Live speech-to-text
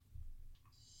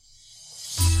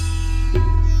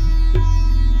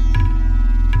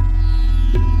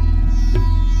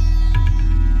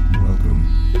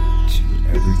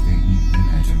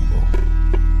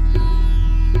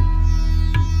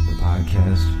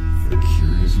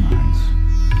Curious Minds.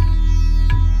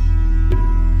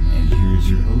 And here is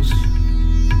your host,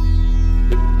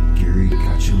 Gary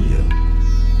Cacciolillo.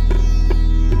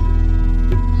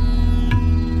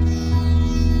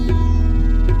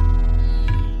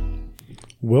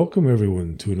 Welcome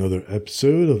everyone to another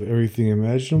episode of Everything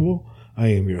Imaginable. I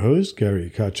am your host,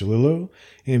 Gary Cacciolillo,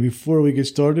 and before we get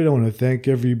started, I want to thank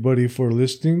everybody for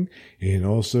listening and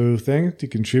also thank the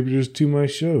contributors to my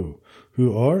show,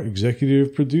 who are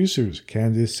executive producers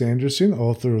Candace Sanderson,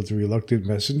 author of The Reluctant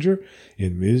Messenger,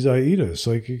 and Ms. Aida,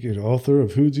 psychic and author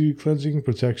of Hoodoo Cleansing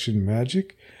Protection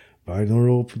Magic,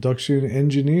 binaural production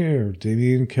engineer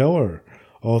Damian Keller,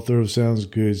 author of Sounds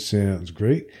Good, Sounds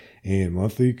Great, and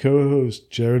monthly co-host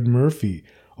Jared Murphy,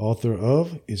 author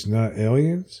of It's Not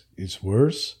Aliens, It's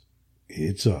Worse,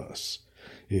 It's Us.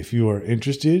 If you are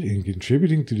interested in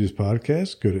contributing to this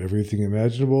podcast, go to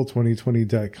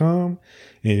everythingimaginable2020.com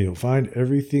and you'll find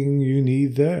everything you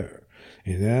need there.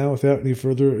 And now, without any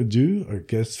further ado, our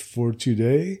guest for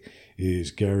today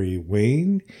is Gary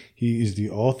Wayne. He is the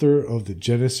author of the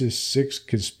Genesis 6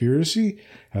 Conspiracy,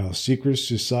 How Secret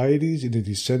Societies and the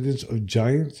Descendants of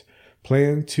Giants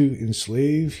Plan to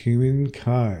Enslave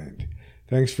Humankind.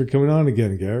 Thanks for coming on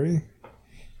again, Gary.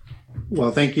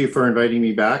 Well, thank you for inviting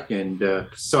me back, and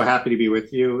so happy to be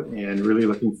with you and really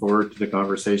looking forward to the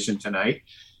conversation tonight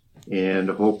and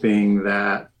hoping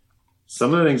that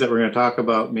some of the things that we're going to talk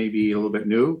about may be a little bit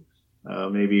new,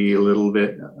 maybe a little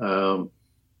bit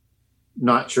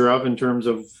not sure of in terms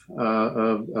of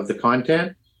the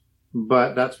content.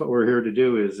 But that's what we're here to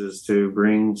do is to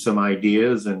bring some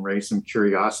ideas and raise some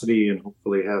curiosity and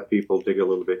hopefully have people dig a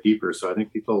little bit deeper. So I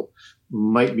think people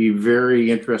might be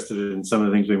very interested in some of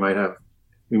the things we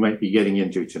might be getting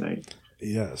into tonight.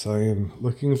 Yes, I am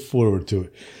looking forward to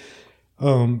it.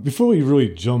 Before we really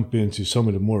jump into some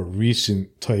of the more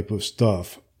recent type of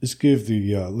stuff, let's give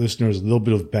the listeners a little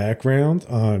bit of background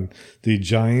on the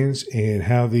Giants and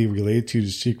how they relate to the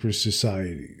secret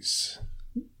societies.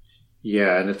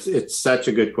 Yeah, and it's such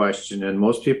a good question, and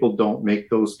most people don't make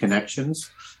those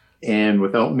connections. And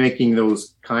without making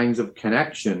those kinds of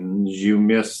connections, you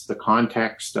miss the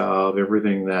context of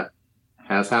everything that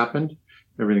has happened,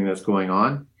 everything that's going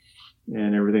on,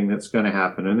 and everything that's going to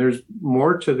happen. And there's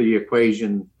more to the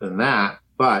equation than that,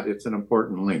 but it's an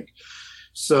important link.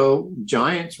 So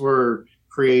giants were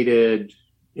created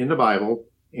in the Bible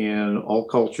in all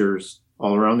cultures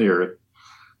all around the earth,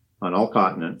 on all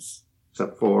continents,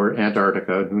 except for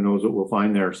Antarctica. Who knows what we'll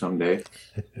find there someday,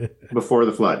 before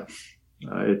the flood.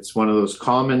 It's one of those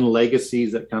common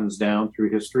legacies that comes down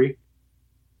through history.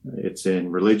 It's in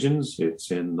religions,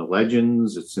 it's in the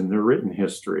legends, it's in the written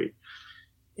history.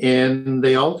 And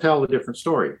they all tell a different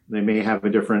story. They may have a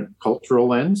different cultural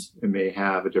lens. It may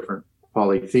have a different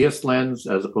polytheist lens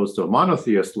as opposed to a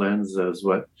monotheist lens, as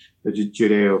what the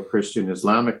Judeo-Christian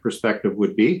Islamic perspective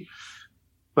would be.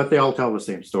 But they all tell the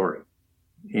same story.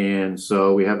 And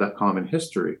so we have that common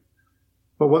history.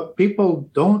 But what people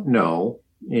don't know,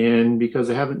 and because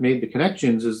they haven't made the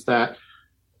connections, is that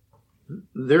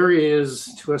there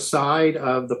is, to a side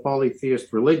of the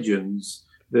polytheist religions,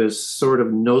 this sort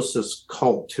of gnosis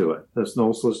cult to it, this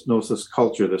gnosis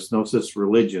culture, this gnosis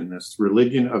religion, this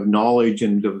religion of knowledge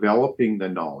and developing the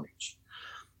knowledge.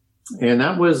 And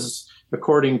that was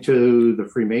according to the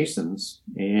Freemasons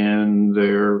and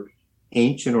their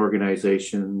ancient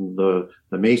organization, the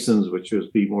Masons, which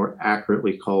would be more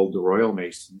accurately called the Royal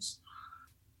Masons.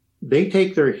 They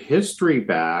take their history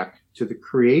back to the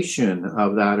creation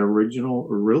of that original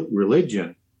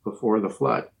religion before the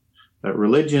flood. That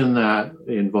religion that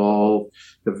involved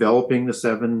developing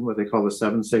what they call the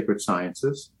seven sacred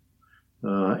sciences,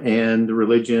 and the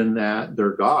religion that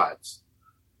their gods,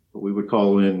 what we would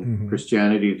call in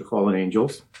Christianity the fallen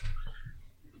angels,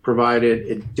 provided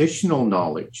additional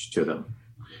knowledge to them.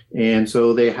 And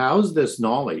so they housed this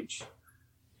knowledge,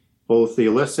 both the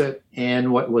illicit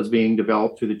and what was being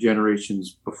developed through the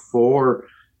generations before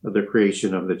the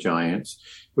creation of the giants,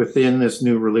 within this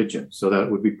new religion, so that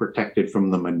it would be protected from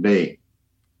the mundane,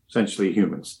 essentially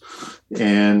humans.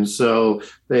 And so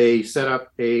they set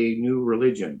up a new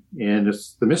religion, and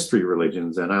it's the mystery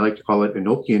religions. And I like to call it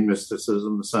Enochian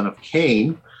mysticism, the son of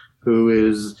Cain, who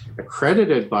is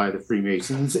accredited by the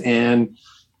Freemasons, and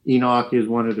Enoch is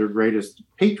one of their greatest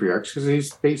patriarchs because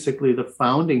he's basically the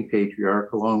founding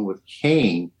patriarch, along with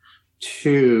Cain,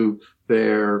 to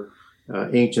their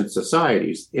ancient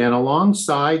societies. And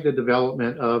alongside the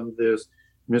development of this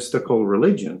mystical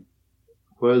religion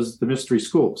was the mystery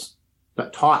schools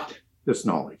that taught this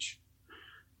knowledge.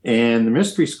 And the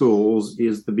mystery schools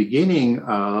is the beginning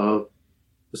of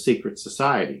the secret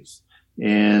societies.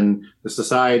 And the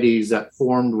societies that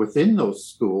formed within those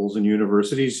schools and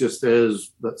universities, just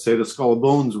as, let's say, the Skull and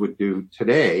Bones would do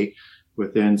today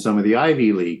within some of the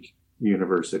Ivy League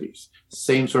universities.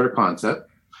 Same sort of concept.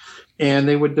 And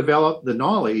they would develop the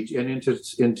knowledge and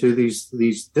into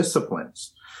these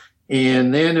disciplines.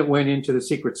 And then it went into the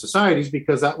secret societies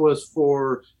because that was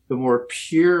for the more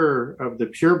pure of the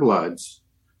purebloods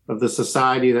of the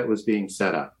society that was being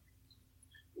set up.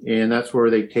 And that's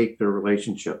where they take their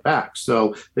relationship back.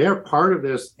 So they are part of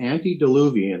this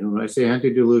antediluvian. When I say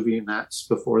antediluvian, that's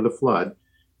before the flood.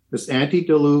 This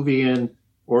antediluvian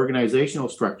organizational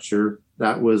structure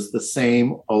that was the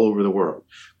same all over the world,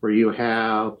 where you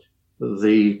have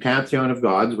the pantheon of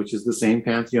gods, which is the same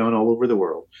pantheon all over the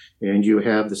world. And you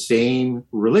have the same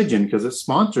religion because it's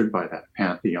sponsored by that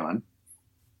pantheon.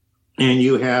 And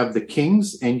you have the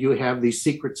kings and you have these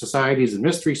secret societies and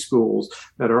mystery schools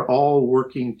that are all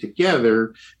working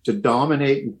together to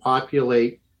dominate and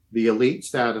populate the elite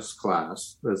status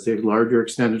class, as the larger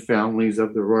extended families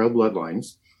of the royal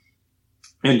bloodlines,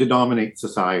 and to dominate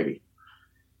society.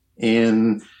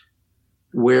 And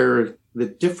where the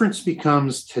difference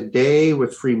becomes today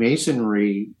with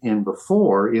Freemasonry and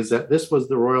before is that this was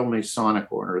the Royal Masonic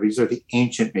Order. These are the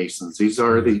ancient Masons. These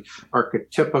are the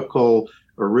archetypical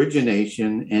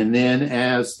origination. And then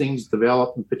as things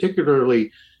develop, and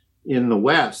particularly in the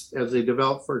West, as they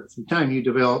develop for some time, you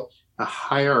develop a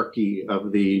hierarchy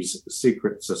of these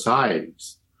secret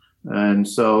societies. And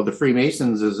so the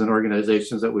Freemasons is an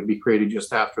organization that would be created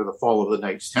just after the fall of the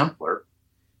Knights Templar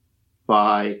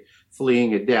by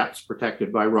fleeing adepts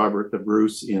protected by Robert the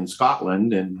Bruce in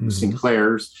Scotland. And the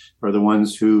Sinclairs are the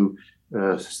ones who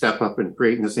step up and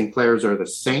create. And the Sinclairs are the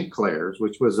St. Clairs,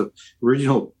 which was the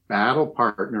original battle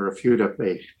partner of Hugh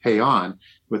de Payan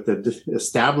with the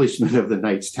establishment of the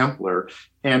Knights Templar.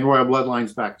 And royal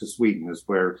bloodlines back to Sweden is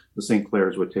where the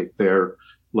Sinclairs would take their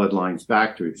bloodlines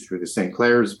back to, through the St.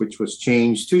 Clairs, which was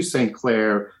changed to St.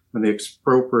 Clair when they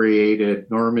expropriated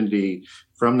Normandy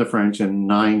from the French in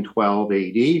 912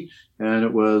 AD. And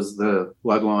it was the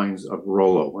bloodlines of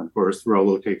Rollo. And of course,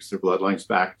 Rollo takes their bloodlines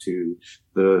back to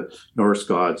the Norse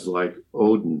gods like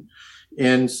Odin.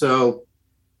 And so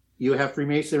you have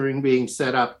Freemasonry being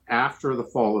set up after the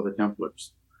fall of the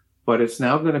Templars. But it's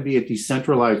now going to be a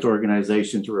decentralized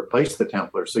organization to replace the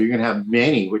Templars. So you're going to have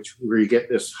many, where you get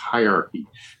this hierarchy.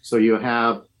 So you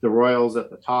have the royals at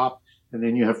the top, and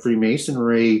then you have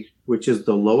Freemasonry, which is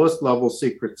the lowest level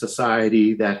secret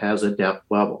society that has a depth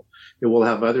level. It will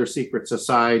have other secret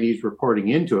societies reporting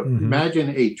into it.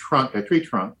 Imagine a tree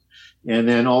trunk, and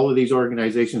then all of these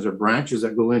organizations are branches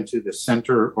that go into the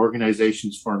center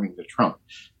organizations forming the trunk.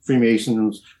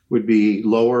 Freemasons would be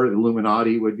lower, the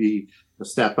Illuminati would be a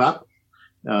step up,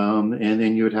 and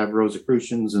then you would have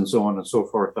Rosicrucians and so on and so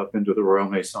forth up into the Royal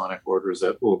Masonic orders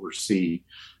that oversee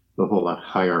the whole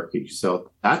hierarchy.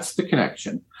 So that's the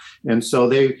connection. And so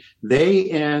they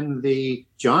and the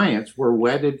giants were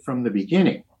wedded from the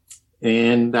beginning.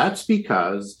 And that's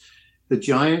because the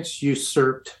giants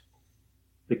usurped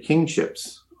the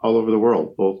kingships all over the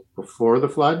world, both before the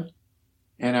flood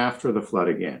and after the flood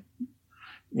again.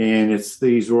 And it's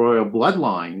these royal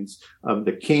bloodlines of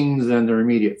the kings and their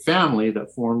immediate family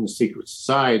that form the secret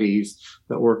societies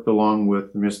that worked along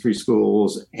with the mystery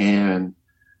schools and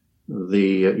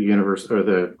the universe or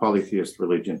the polytheist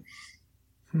religion.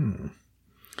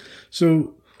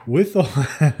 So with all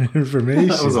that information,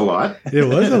 that was a lot. It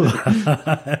was a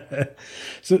lot.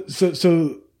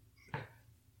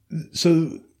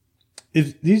 So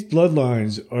if these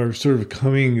bloodlines are sort of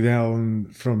coming down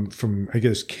from I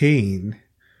guess Cain,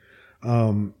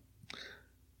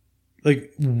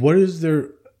 like what is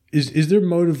there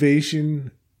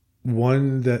motivation,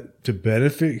 one, that to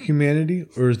benefit humanity,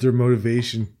 or is there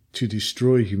motivation to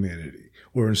destroy humanity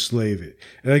or enslave it?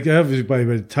 And like obviously by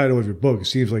the title of your book, it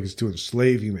seems like it's to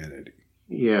enslave humanity.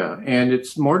 Yeah, and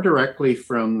it's more directly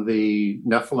from the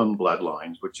Nephilim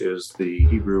bloodlines, which is the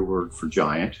Hebrew word for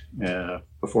giant,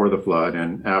 before the flood,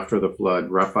 and after the flood,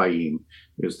 Rephaim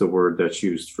is the word that's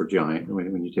used for giant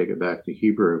when you take it back to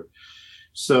Hebrew.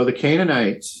 So the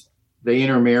Canaanites, they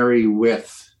intermarry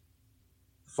with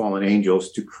fallen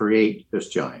angels to create this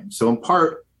giant. So in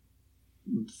part,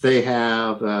 they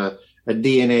have a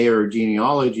DNA or a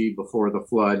genealogy before the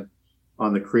flood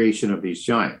on the creation of these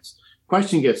giants.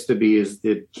 Question gets to be is,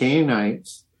 did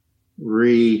Canaanites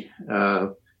did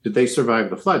they survive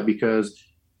the flood? Because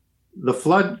the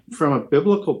flood, from a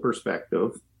biblical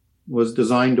perspective, was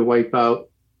designed to wipe out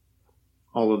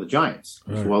all of the giants,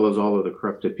 as well as all of the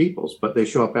corrupted peoples, but they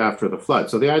show up after the flood.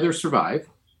 So they either survive,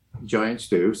 giants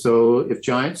do. So if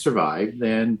giants survive,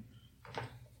 then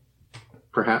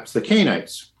perhaps the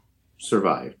Canaanites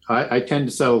survived. I tend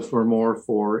to settle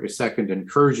for a second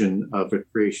incursion of the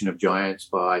creation of giants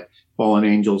by fallen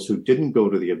angels who didn't go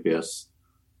to the abyss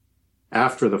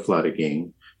after the flood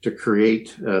again to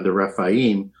create the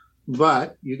Rephaim.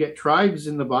 But you get tribes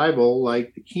in the Bible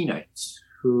like the Kenites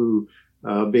who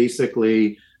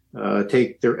basically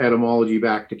take their etymology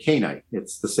back to Canite.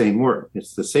 It's the same word.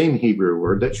 It's the same Hebrew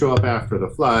word that show up after the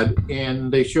flood, and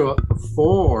they show up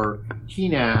before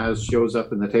Kenaz shows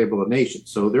up in the Table of Nations.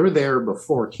 So they're there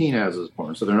before Kenaz is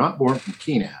born. So they're not born from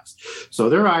Kenaz. So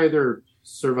they're either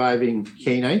surviving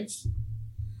Canaanites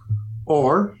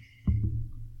or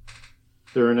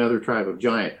they're another tribe of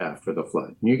giant after the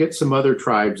flood. And you get some other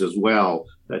tribes as well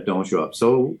that don't show up.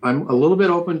 So I'm a little bit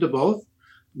open to both,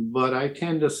 but I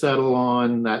tend to settle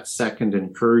on that second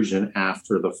incursion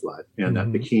after the flood, and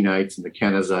that the Kenites and the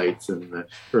Kenizzites and the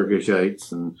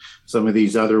Girgashites and some of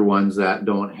these other ones that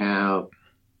don't have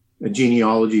a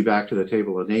genealogy back to the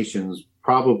Table of Nations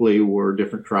probably were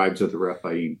different tribes of the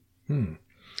Rephaim.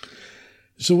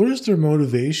 So what is their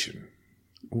motivation?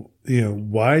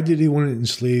 Why did he want to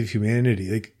enslave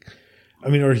humanity?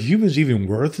 Are humans even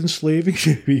worth enslaving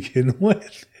to begin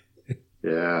with?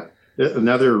 Yeah.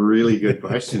 Another really good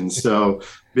question. So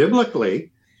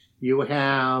biblically, you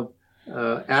have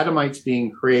Adamites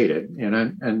being created,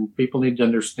 and people need to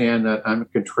understand that I'm a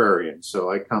contrarian.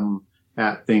 So I come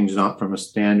at things not from a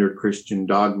standard Christian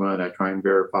dogma, and I try and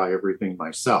verify everything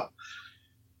myself.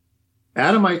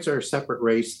 Adamites are a separate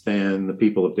race than the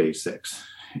people of day 6.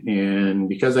 And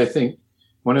because I think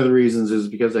one of the reasons is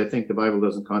because I think the Bible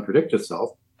doesn't contradict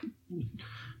itself.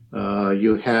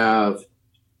 You have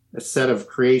a set of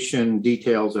creation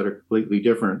details that are completely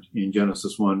different in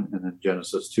Genesis 1 and then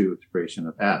Genesis 2 with the creation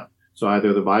of Adam. So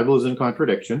either the Bible is in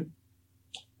contradiction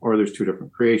or there's two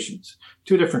different creations.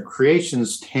 Two different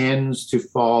creations tends to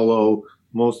follow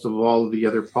most of all of the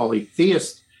other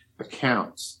polytheist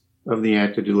accounts of the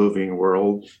antediluvian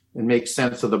world and make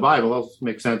sense of the Bible, also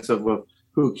make sense of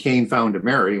who Cain found to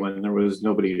marry when there was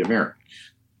nobody to marry.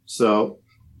 So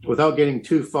without getting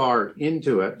too far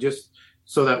into it, just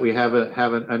so that we have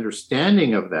an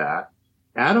understanding of that,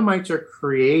 Adamites are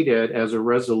created as a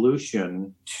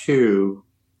resolution to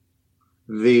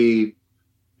the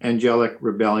angelic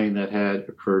rebellion that had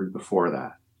occurred before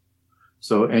that.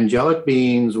 So angelic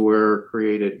beings were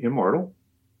created immortal,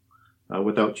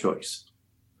 without choice,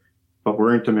 but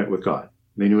were intimate with God.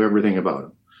 They knew everything about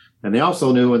him. And they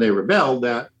also knew when they rebelled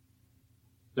that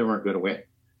they weren't going to win.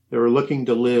 They were looking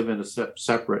to live in a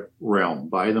separate realm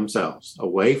by themselves,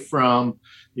 away from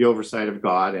the oversight of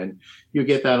God. And you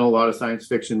get that in a lot of science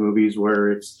fiction movies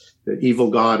where it's the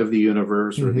evil God of the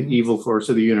universe or the evil force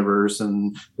of the universe.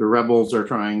 And the rebels are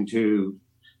trying to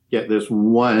get this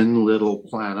one little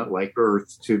planet like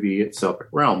Earth to be its separate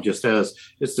realm, just as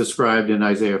it's described in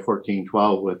Isaiah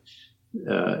 14:12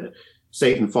 with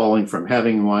Satan falling from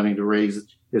heaven, wanting to raise,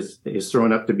 is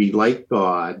thrown up to be like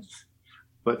God,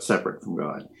 but separate from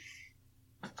God.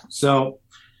 So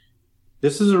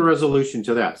this is a resolution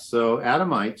to that. So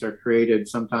Adamites are created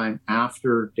sometime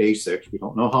after day 6. We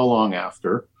don't know how long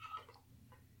after.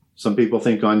 Some people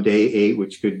think on day 8,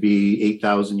 which could be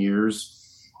 8,000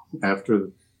 years after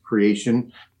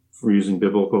creation for using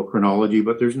biblical chronology,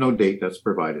 but there's no date that's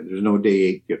provided. There's no day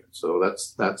 8 given. So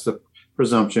that's a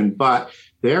presumption, but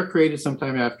they're created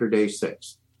sometime after day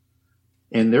 6.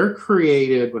 And they're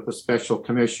created with a special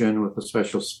commission, with a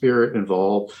special spirit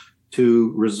involved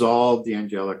to resolve the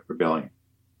angelic rebellion.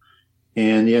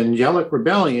 And the angelic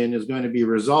rebellion is going to be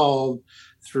resolved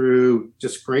through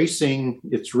disgracing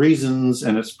its reasons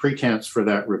and its pretense for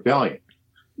that rebellion.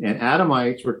 And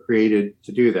Adamites were created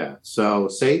to do that. So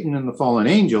Satan and the fallen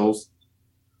angels,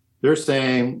 they're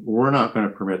saying, we're not going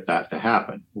to permit that to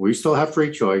happen. We still have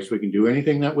free choice. We can do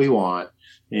anything that we want.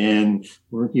 And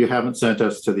you haven't sent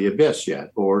us to the abyss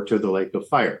yet or to the lake of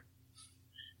fire.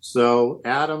 So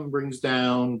Adam's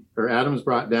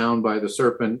brought down by the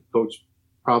serpent, coached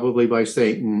probably by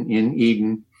Satan in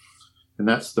Eden. And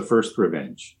that's the first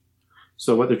revenge.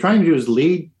 So what they're trying to do is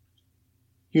lead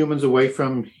humans away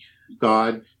from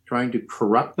God, trying to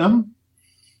corrupt them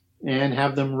and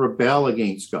have them rebel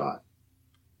against God.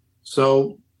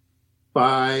 So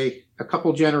by a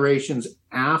couple generations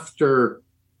after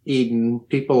Eden,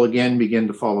 people again begin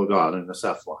to follow God in the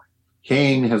Seth line.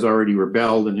 Cain has already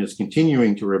rebelled and is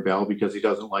continuing to rebel because he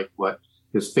doesn't like what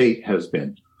his fate has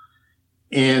been.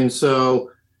 And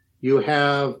so you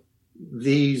have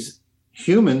these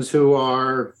humans who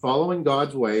are following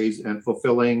God's ways and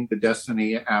fulfilling the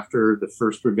destiny after the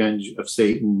first revenge of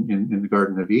Satan in the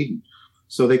Garden of Eden.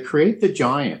 So they create the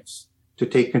giants to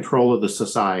take control of the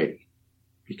society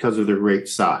because of their great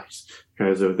size,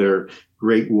 because of their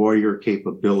great warrior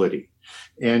capability.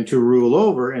 and to rule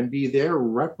over and be their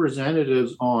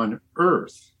representatives on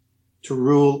earth, to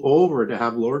rule over, to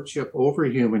have lordship over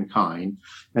humankind,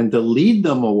 and to lead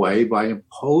them away by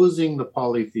imposing the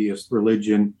polytheist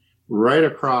religion right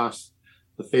across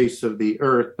the face of the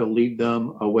earth, to lead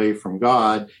them away from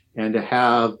God and to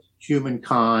have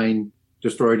humankind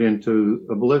destroyed into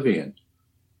oblivion.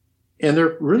 And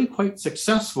they're really quite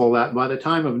successful that by the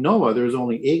time of Noah, there's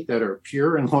only 8 that are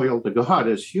pure and loyal to God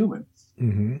as humans.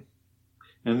 Mm-hmm.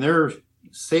 And they're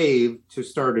saved to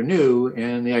start anew.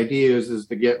 And the idea is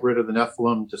to get rid of the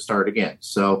Nephilim to start again.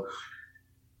 So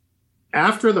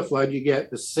after the flood, you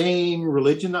get the same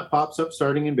religion that pops up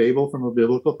starting in Babel from a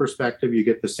biblical perspective. You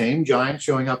get the same giants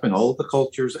showing up in all of the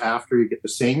cultures after. You get the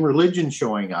same religion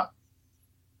showing up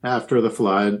after the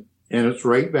flood. And it's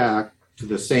right back to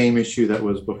the same issue that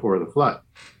was before the flood.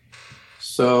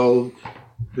 So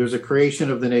there's a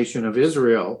creation of the nation of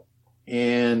Israel,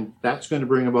 and that's going to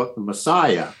bring about the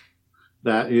Messiah.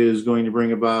 That is going to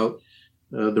bring about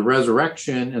the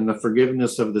resurrection and the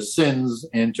forgiveness of the sins,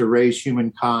 and to raise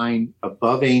humankind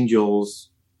above angels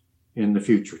in the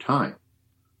future time.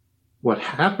 What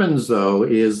happens, though,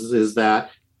 is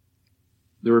that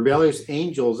the rebellious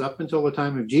angels, up until the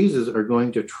time of Jesus, are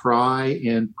going to try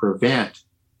and prevent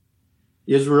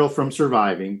Israel from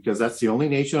surviving, because that's the only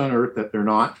nation on earth that they're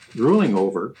not ruling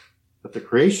over, but the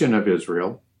creation of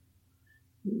Israel.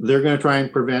 They're going to try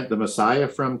and prevent the Messiah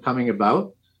from coming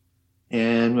about.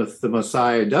 And if the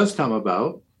Messiah does come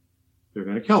about, they're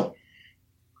going to kill him.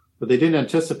 What they didn't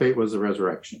anticipate was the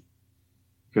resurrection,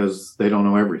 because they don't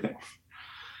know everything.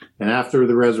 And after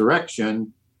the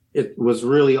resurrection, it was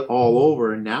really all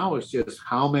over. And now it's just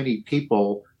how many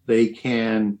people they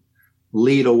can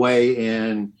lead away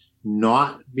and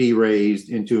not be raised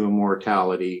into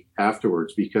immortality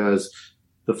afterwards, because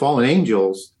the fallen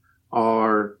angels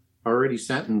are already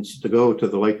sentenced to go to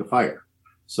the lake of fire.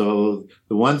 So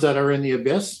the ones that are in the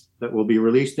abyss that will be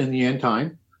released in the end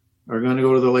time are going to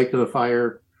go to the lake of the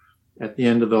fire at the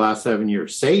end of the last 7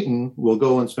 years. Satan will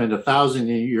go and spend 1,000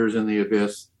 years in the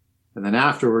abyss, and then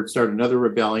afterwards start another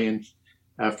rebellion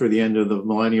after the end of the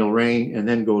millennial reign, and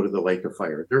then go to the lake of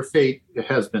fire. Their fate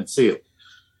has been sealed.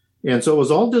 And so it was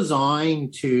all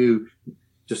designed to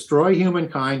destroy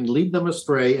humankind, lead them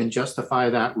astray, and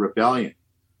justify that rebellion.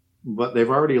 But they've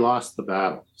already lost the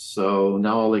battle. So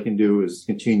now all they can do is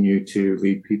continue to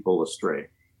lead people astray.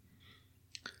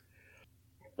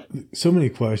 So many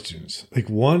questions. Like,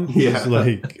 one is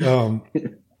like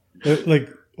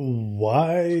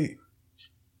why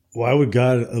would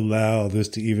God allow this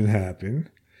to even happen?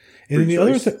 And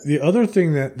the other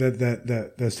thing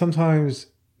that sometimes,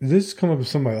 this has come up in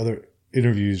some of my other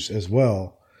interviews as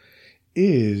well,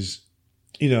 is,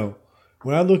 when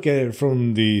I look at it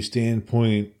from the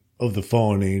standpoint of the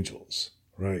fallen angels,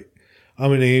 right?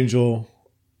 I'm an angel,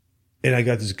 and I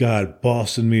got this God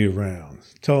bossing me around,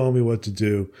 telling me what to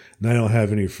do, and I don't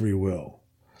have any free will.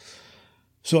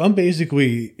 So I'm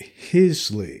basically his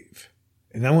slave,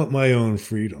 and I want my own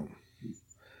freedom.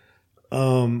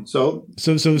 So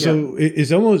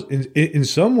it's almost, in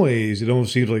some ways, it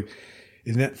almost seems like,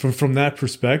 from that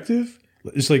perspective,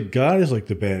 it's like God is like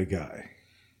the bad guy.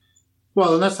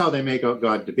 Well, and that's how they make out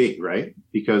God to be, right?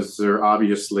 Because they're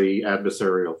obviously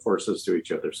adversarial forces to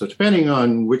each other. So depending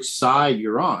on which side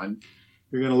you're on,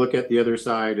 you're going to look at the other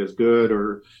side as good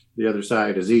or the other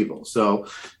side as evil. So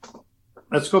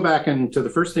let's go back into the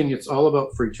first thing. It's all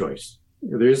about free choice.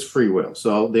 There is free will.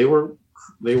 So they were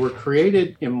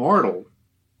created immortal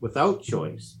without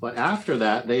choice. But after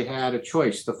that, they had a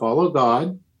choice to follow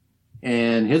God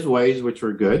and his ways, which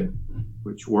were good,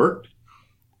 which worked,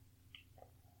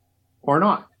 or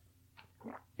not.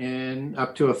 And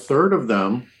up to a third of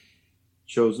them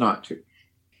chose not to.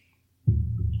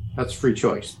 That's free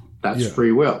choice. That's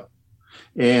free will.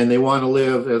 And they want to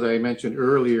live, as I mentioned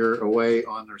earlier, away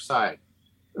on their side,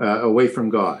 away from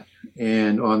God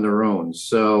and on their own.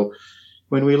 So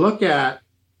when we look at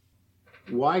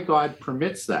why God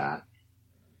permits that,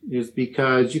 is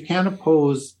because you can't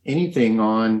impose anything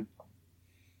on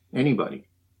anybody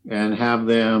and have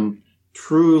them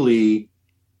truly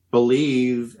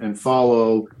believe and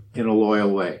follow in a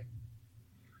loyal way.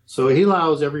 So he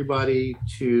allows everybody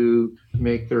to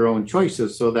make their own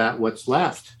choices, so that what's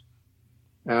left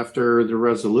after the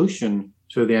resolution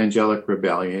to the angelic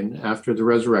rebellion, after the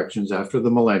resurrections, after the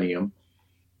millennium,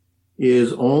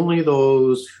 is only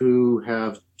those who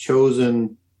have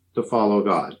chosen to follow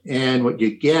God. And what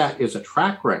you get is a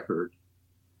track record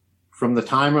from the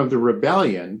time of the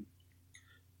rebellion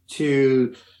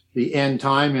to the end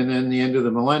time and then the end of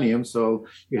the millennium. So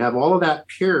you have all of that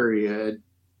period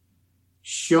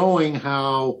showing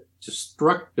how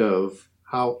destructive,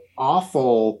 how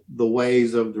awful the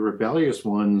ways of the rebellious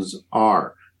ones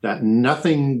are, that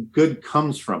nothing good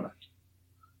comes from it.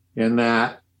 And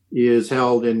that is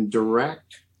held in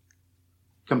direct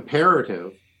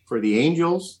comparative for the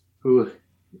angels who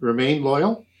remained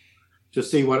loyal, to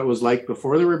see what it was like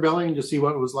before the rebellion, to see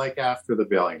what it was like after the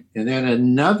rebellion. And then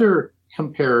another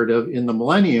comparative in the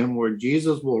millennium where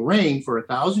Jesus will reign for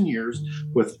 1,000 years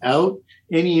without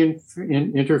any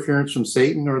interference from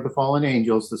Satan or the fallen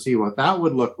angels, to see what that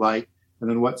would look like. And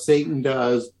then what Satan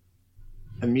does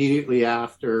immediately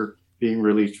after being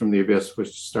released from the abyss,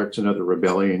 which starts another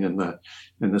rebellion in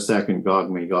the second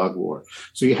Gog-Magog war.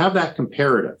 So you have that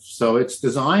comparative. So it's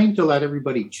designed to let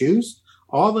everybody choose.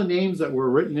 All the names that were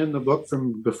written in the book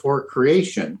from before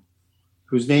creation,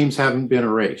 whose names haven't been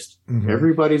erased. Mm-hmm.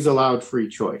 Everybody's allowed free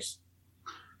choice.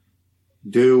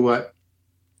 Do what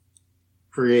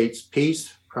creates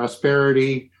peace,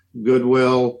 prosperity,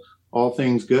 goodwill, all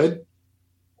things good,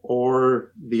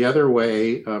 or the other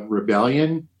way of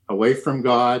rebellion, away from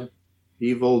God,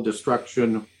 evil,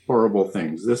 destruction, horrible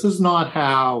things. This is not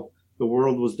how the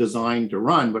world was designed to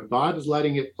run, but God is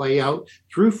letting it play out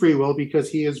through free will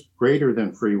because he is greater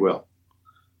than free will.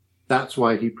 That's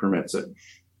why he permits it.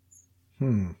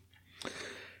 You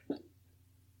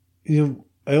know,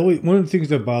 one of the things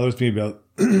that bothers me about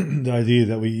the idea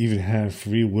that we even have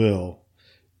free will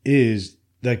is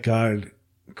that God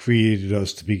created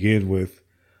us to begin with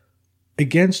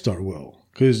against our will,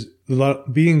 because a lot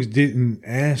of beings didn't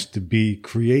ask to be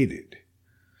created.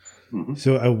 Mm-hmm.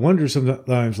 So I wonder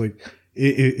sometimes, like,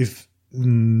 if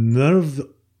none of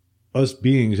us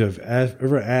beings have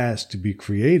ever asked to be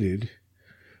created,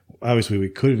 obviously we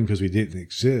couldn't because we didn't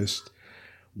exist.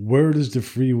 Where does the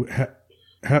free?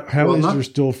 How is there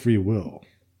still free will?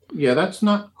 Yeah, that's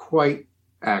not quite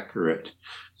accurate.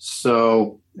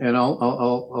 So, and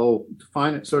I'll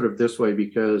define it sort of this way,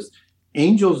 because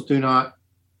angels are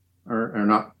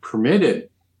not permitted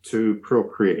to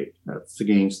procreate. That's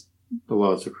against the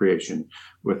laws of creation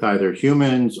with either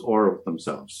humans or with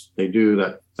themselves. They do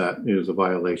that. That is a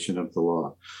violation of the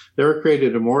law. They're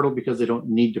created immortal because they don't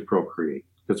need to procreate,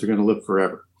 because they're going to live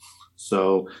forever.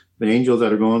 So the angels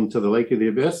that are going to the lake of the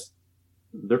abyss,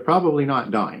 they're probably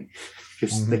not dying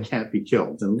because they can't be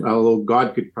killed. And although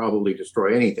God could probably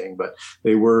destroy anything, but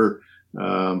they were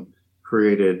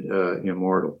created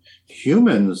immortal.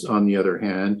 Humans, on the other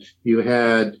hand, you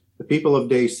had the people of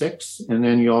day 6, and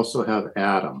then you also have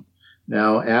Adam.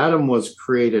 Now, Adam was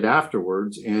created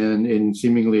afterwards and in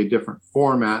seemingly a different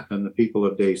format than the people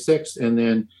of day 6, and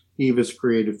then Eve is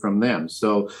created from them.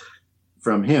 So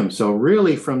from him. So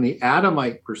really, from the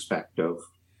Adamite perspective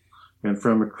and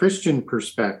from a Christian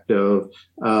perspective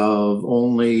of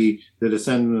only the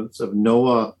descendants of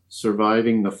Noah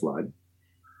surviving the flood,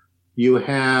 you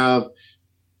have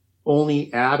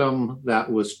only Adam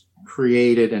that was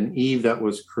created and Eve that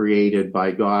was created by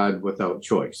God without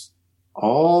choice.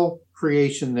 All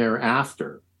creation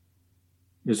thereafter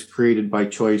is created by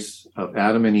choice of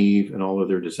Adam and Eve and all of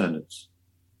their descendants.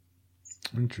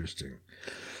 Interesting.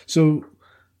 So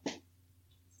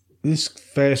let's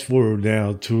fast forward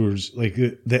now towards like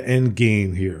the end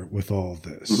game here with all of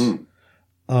this.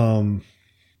 Mm-hmm.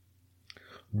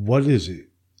 What is it?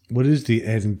 What is the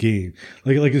end game?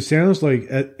 Like it sounds like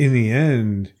in the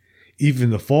end, even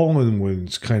the fallen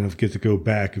ones kind of get to go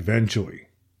back eventually.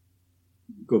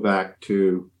 Go back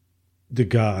to the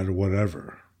God or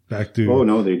whatever. Back to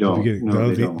no, they don't.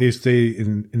 No, they don't. They stay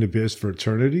in abyss for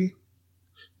eternity.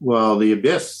 Well, the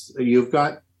abyss, you've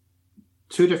got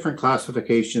two different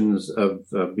classifications of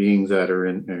beings that are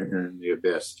in the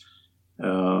abyss.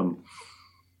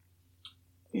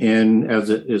 And as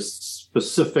it is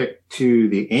specific to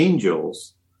the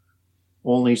angels,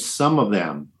 only some of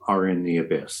them are in the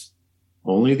abyss.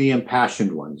 Only the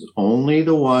impassioned ones, only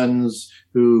the ones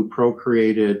who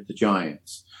procreated the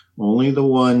giants, only the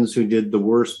ones who did the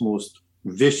worst, most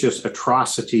vicious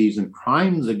atrocities and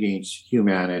crimes against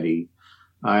humanity,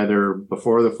 either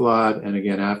before the flood and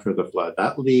again after the flood.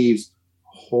 That leaves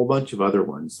a whole bunch of other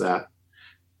ones that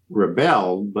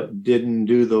rebelled but didn't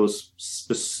do those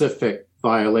specific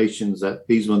violations that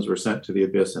these ones were sent to the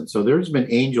abyss in. So there's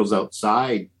been angels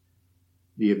outside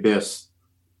the abyss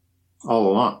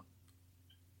all along.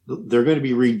 They're going to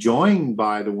be rejoined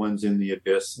by the ones in the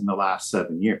abyss in the last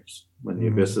 7 years when the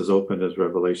abyss is opened, as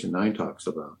Revelation 9 talks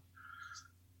about.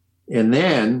 And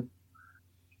then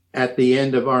at the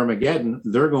end of Armageddon,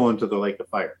 they're going to the lake of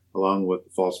fire along with the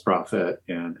false prophet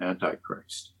and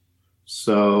Antichrist.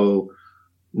 So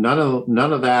none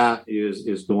of that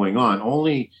is going on.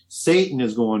 Only Satan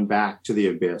is going back to the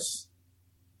abyss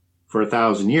for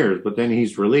 1,000 years, but then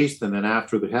he's released, and then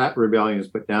after the Hat rebellion is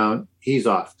put down, he's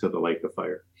off to the lake of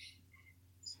fire.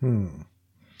 And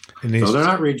so they're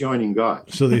not rejoining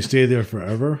God. So they stay there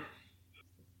forever?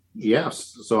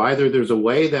 Yes. So either there's a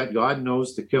way that God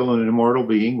knows to kill an immortal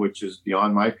being, which is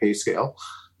beyond my pay scale,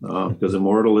 because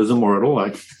immortal is immortal.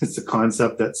 It's a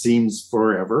concept that seems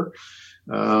forever.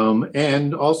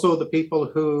 And also the people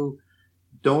who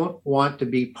don't want to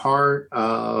be part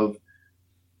of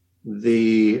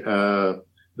the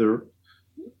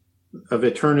of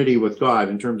eternity with God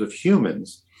in terms of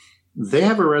humans, they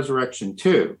have a resurrection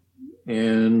too,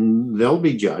 and they'll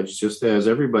be judged just as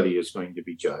everybody is going to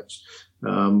be judged.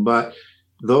 But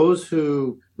those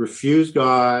who refuse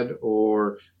God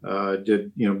or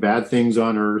did bad things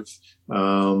on earth,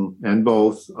 and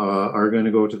both are going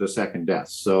to go to the second death.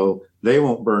 So they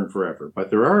won't burn forever. But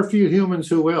there are a few humans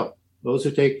who will. Those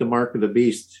who take the mark of the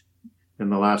beast in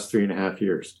the last 3.5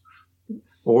 years.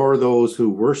 Or those who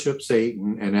worship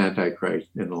Satan and Antichrist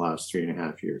in the last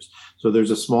 3.5 years. So there's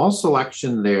a small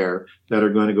selection there that are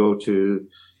going to go to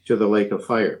the lake of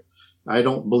fire. I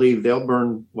don't believe they'll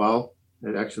burn. Well,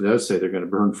 it actually does say they're going to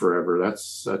burn forever.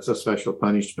 That's a special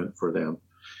punishment for them.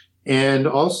 And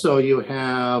also you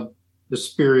have the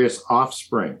spurious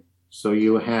offspring. So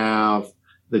you have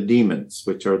the demons,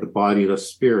 which are the bodiless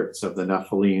spirits of the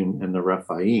Nephilim and the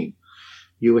Rephaim.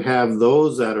 You have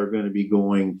those that are going to be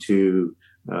going to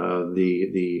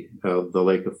the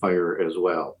lake of fire as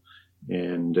well,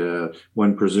 and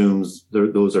one presumes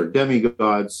those are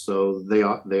demigods, so they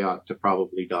ought to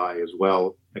probably die as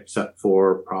well, except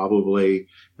for probably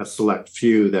a select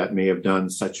few that may have done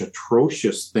such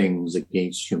atrocious things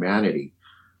against humanity.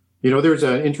 There's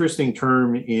an interesting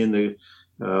term in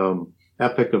the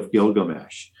Epic of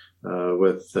Gilgamesh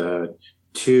with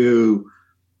two,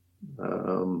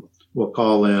 we'll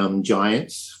call them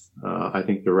giants. I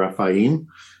think the Rephaim,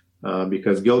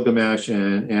 because Gilgamesh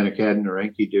and Anakedon or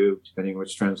Enkidu, depending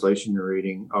which translation you're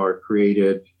reading, are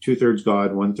created 2/3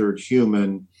 God, 1/3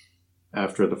 human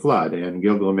after the flood. And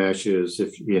Gilgamesh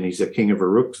and he's a king of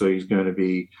Uruk, so he's going to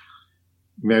be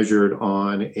measured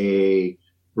on a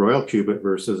royal cubit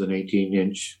versus an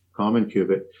 18-inch common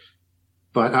cubit.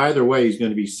 But either way, he's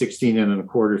going to be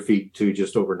 16.25 feet to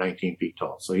just over 19 feet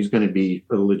tall. So he's going to be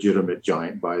a legitimate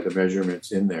giant by the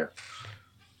measurements in there.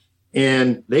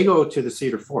 And they go to the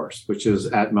Cedar Forest, which is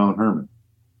at Mount Hermon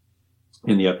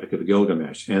in the Epic of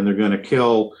Gilgamesh. And they're going to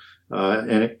kill,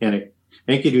 and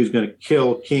Enkidu is going to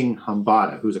kill King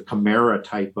Hambada, who's a chimera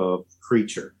type of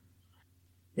creature.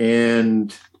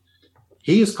 And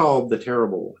he is called the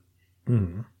Terrible One.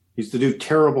 Mm-hmm. He's to do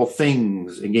terrible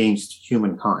things against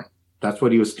humankind. That's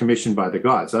what he was commissioned by the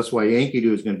gods. That's why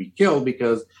Enkidu is going to be killed,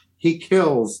 because he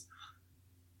kills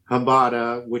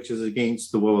Hambada, which is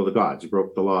against the will of the gods. He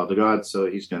broke the law of the gods, so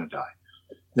he's going to die.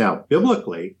 Now,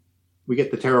 biblically, we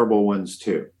get the terrible ones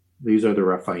too. These are the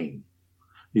Rephaim.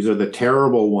 These are the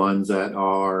terrible ones that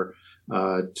are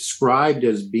described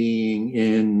as being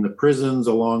in the prisons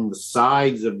along the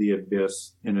sides of the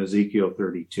abyss in Ezekiel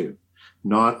 32.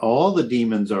 Not all the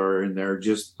demons are in there,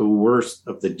 just the worst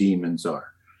of the demons are.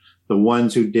 The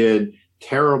ones who did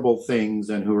terrible things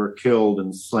and who were killed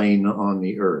and slain on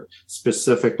the earth,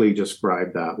 specifically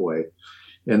described that way.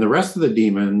 And the rest of the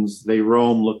demons, they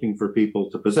roam looking for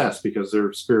people to possess because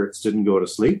their spirits didn't go to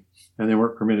sleep and they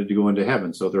weren't permitted to go into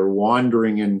heaven. So they're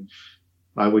wandering in,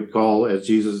 I would call, as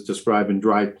Jesus described, in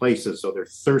dry places. So they're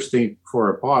thirsting for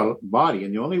a body.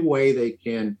 And the only way they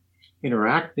can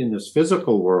interact in this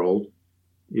physical world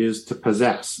is to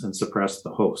possess and suppress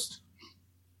the host.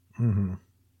 Mm-hmm.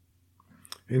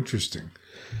 Interesting.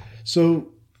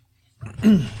 So,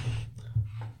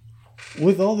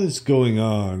 with all this going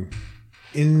on,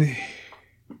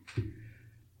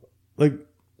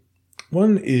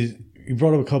 one is, you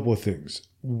brought up a couple of things.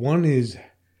 One is,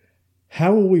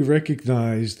 how will we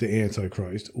recognize the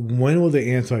Antichrist? When will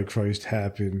the Antichrist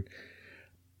happen?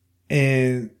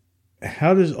 And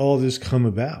how does all this come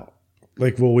about?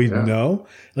 Will we know?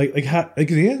 How? In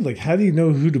the end, how do you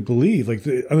know who to believe?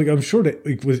 I'm sure that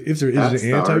if there is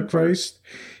an Antichrist,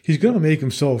 he's going to make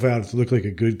himself out to look like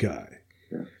a good guy.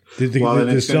 Yeah.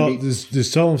 To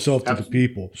sell himself to the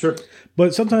people. Sure.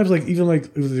 But sometimes, even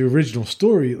the original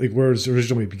story, where it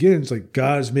originally begins,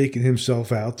 God's making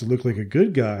himself out to look like a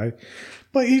good guy,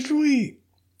 but he's really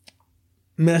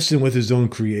messing with his own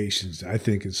creations, I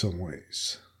think, in some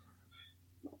ways.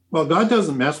 Well, God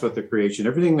doesn't mess with the creation.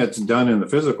 Everything that's done in the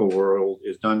physical world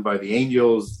is done by the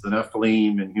angels, the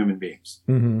Nephilim, and human beings.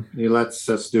 Mm-hmm. He lets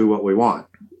us do what we want.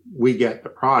 We get the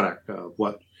product of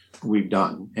what we've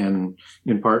done, and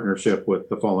in partnership with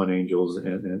the fallen angels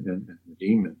and the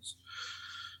demons.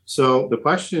 So the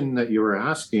question that you were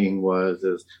asking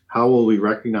is how will we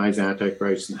recognize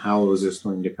Antichrist and how is this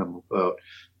going to come about?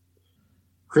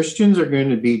 Christians are going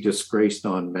to be disgraced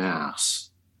en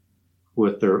masse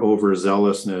with their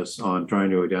overzealousness on trying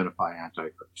to identify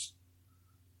Antichrist.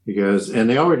 And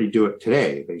they already do it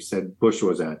today. They said Bush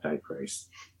was Antichrist,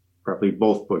 probably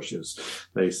both Bushes.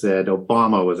 They said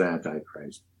Obama was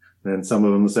Antichrist. Then some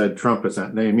of them said Trump is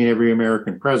Antichrist. I mean, every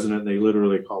American president, they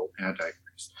literally call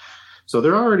Antichrist. So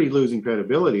they're already losing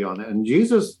credibility on that. And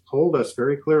Jesus told us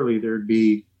very clearly there'd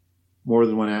be more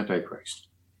than one Antichrist.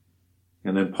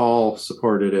 And then Paul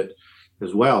supported it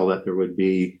as well, that there would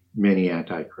be many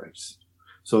Antichrists.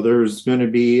 So there's going to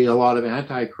be a lot of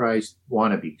Antichrist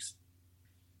wannabes,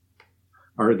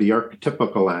 or the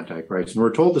archetypical Antichrist. And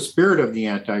we're told the spirit of the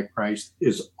Antichrist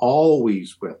is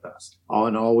always with us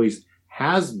and always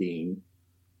has been,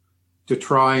 to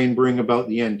try and bring about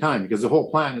the end time, because the whole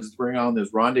plan is to bring on this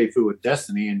rendezvous with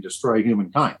destiny and destroy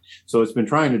humankind. So it's been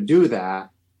trying to do that,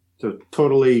 to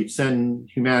totally send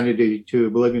humanity to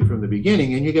oblivion from the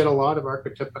beginning. And you get a lot of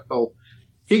archetypical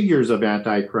figures of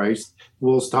Antichrist.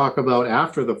 We'll talk about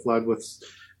after the flood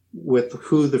with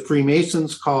who the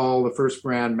Freemasons call the first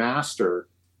Grand Master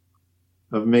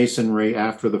of Masonry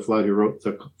after the flood, who wrote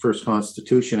the first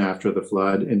constitution after the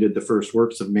flood and did the first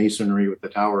works of Masonry with the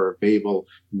Tower of Babel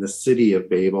and the city of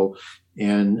Babel,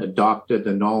 and adopted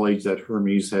the knowledge that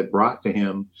Hermes had brought to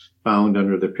him, found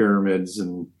under the pyramids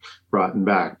and brought him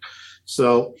back.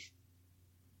 So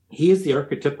he is the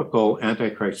archetypical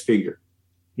Antichrist figure.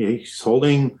 He's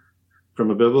holding,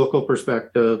 from a biblical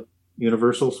perspective,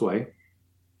 universal sway.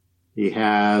 He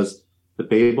has the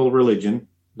Babel religion,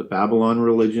 the Babylon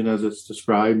religion as it's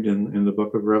described in the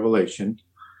book of Revelation,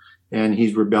 and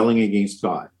he's rebelling against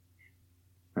God,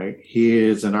 right? He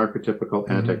is an archetypical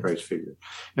Antichrist figure.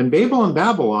 And Babel and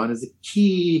Babylon is a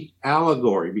key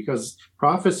allegory, because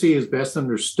prophecy is best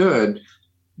understood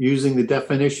using the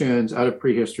definitions out of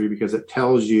prehistory, because it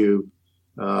tells you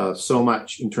so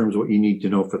much in terms of what you need to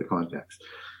know for the context.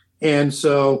 And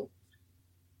so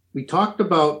we talked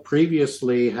about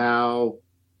previously how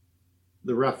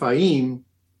the Rephaim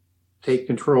take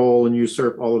control and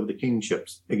usurp all of the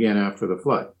kingships again after the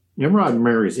flood. Nimrod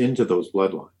marries into those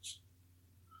bloodlines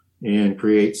and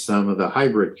creates some of the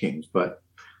hybrid kings, but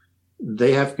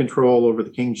they have control over the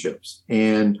kingships.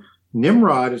 And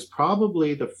Nimrod is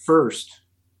probably the first,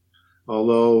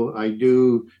 although I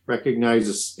do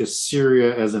recognize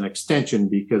Assyria as an extension,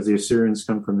 because the Assyrians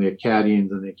come from the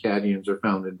Akkadians, and the Akkadians are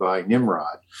founded by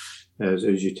Nimrod, as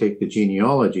you take the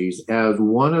genealogies, as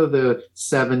one of the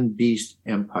 7 beast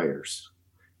empires.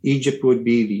 Egypt would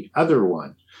be the other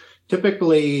one.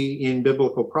 Typically, in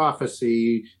biblical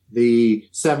prophecy, the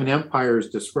 7 empires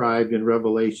described in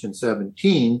Revelation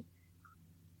 17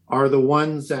 are the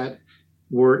ones that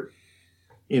were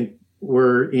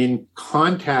in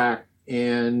contact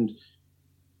and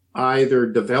either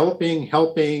developing,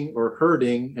 helping, or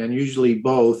hurting, and usually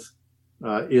both,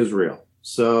 Israel.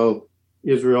 So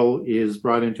Israel is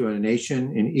brought into a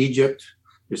nation in Egypt.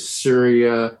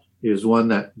 Assyria is one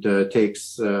that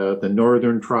takes the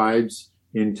northern tribes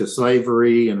into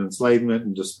slavery and enslavement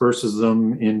and disperses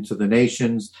them into the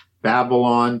nations.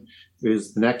 Babylon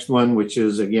is the next one, which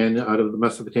is again out of the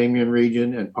Mesopotamian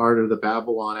region and part of the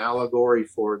Babylon allegory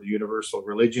for the universal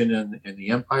religion and the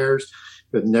empires.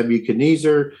 But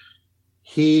Nebuchadnezzar,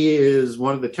 he is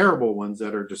one of the terrible ones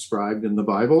that are described in the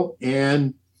Bible,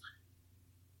 and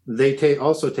they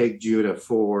also take Judah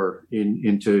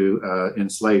into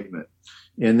enslavement.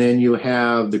 And then you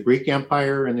have the Greek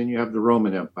Empire, and then you have the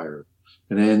Roman Empire.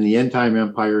 And then the end time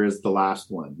empire is the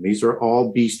last one. These are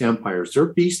all beast empires. They're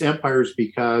beast empires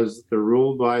because they're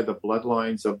ruled by the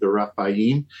bloodlines of the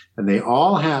Rephaim, and they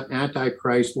all have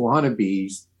Antichrist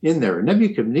wannabes in there.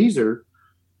 Nebuchadnezzar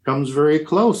comes very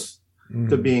close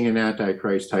to being an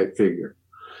Antichrist type figure.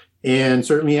 And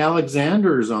certainly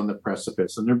Alexander's on the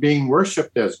precipice, and they're being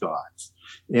worshipped as gods.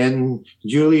 And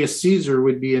Julius Caesar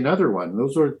would be another one.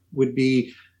 Those would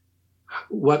be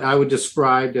what I would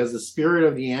describe as the spirit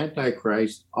of the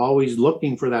Antichrist, always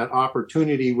looking for that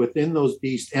opportunity within those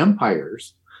beast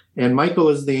empires. And Michael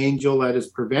is the angel that is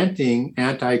preventing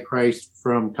Antichrist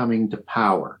from coming to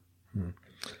power.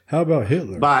 How about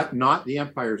Hitler? But not the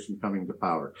empires from coming to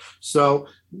power. So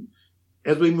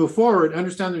as we move forward,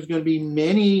 understand there's going to be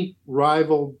many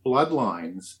rival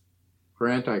bloodlines for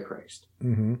Antichrist.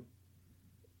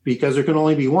 Because there can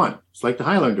only be one. It's like the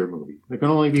Highlander movie. There can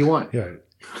only be one. Yeah.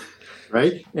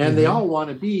 Right? And they all want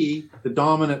to be the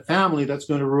dominant family that's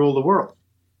going to rule the world.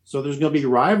 So there's going to be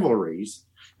rivalries,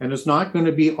 and it's not going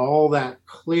to be all that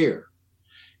clear.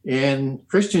 And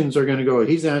Christians are going to go,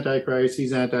 he's Antichrist,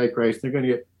 he's Antichrist. They're going to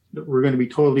get we're going to be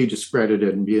totally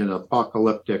discredited and be an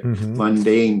apocalyptic,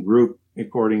 mundane group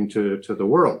according to the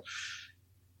world.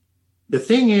 The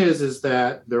thing is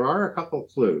that there are a couple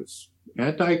clues.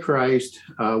 Antichrist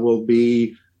will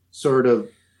be sort of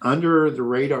under the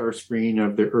radar screen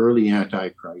of the early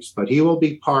Antichrist, but he will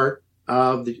be part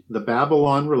of the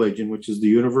Babylon religion, which is the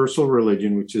universal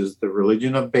religion, which is the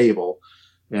religion of Babel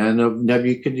and of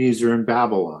Nebuchadnezzar in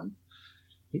Babylon.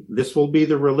 This will be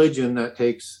the religion that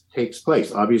takes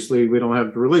place. Obviously, we don't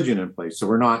have the religion in place, so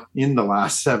we're not in the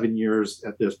last 7 years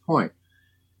at this point.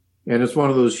 And it's one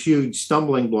of those huge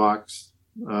stumbling blocks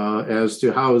as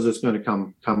to how is this going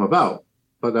to come about.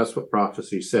 But that's what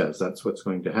prophecy says. That's what's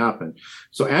going to happen.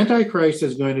 So Antichrist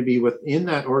is going to be within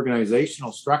that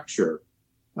organizational structure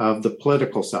of the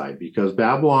political side, because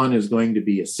Babylon is going to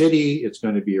be a city, it's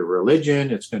going to be a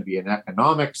religion, it's going to be an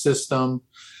economic system,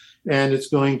 and it's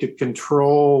going to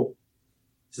control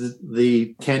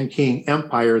the 10 king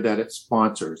empire that it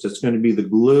sponsors. It's going to be the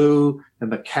glue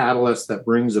and the catalyst that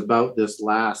brings about this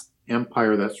last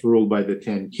empire that's ruled by the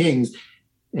 10 kings.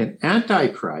 And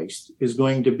Antichrist is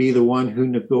going to be the one who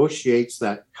negotiates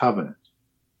that covenant.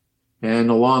 And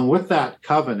along with that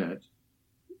covenant,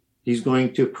 he's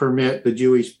going to permit the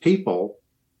Jewish people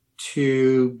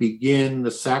to begin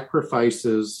the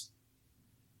sacrifices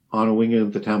on a wing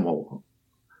of the temple,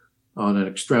 on an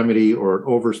extremity or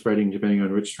overspreading, depending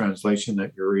on which translation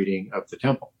that you're reading, of the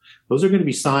temple. Those are going to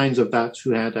be signs of that's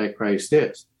who Antichrist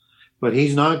is. But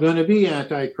he's not going to be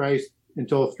Antichrist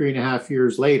until 3.5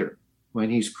 years later,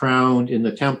 when he's crowned in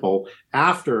the temple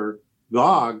after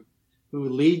Gog, who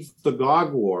leads the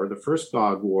Gog War, the first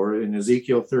Gog War in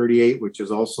Ezekiel 38, which is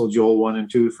also Joel 1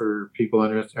 and 2 for people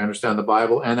who understand the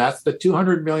Bible. And that's the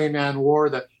 200 million man war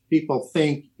that people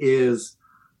think is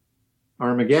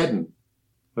Armageddon,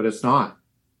 but it's not.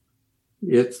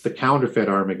 It's the counterfeit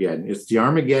Armageddon. It's the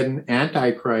Armageddon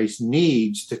Antichrist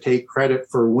needs to take credit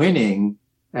for winning,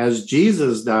 as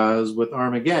Jesus does with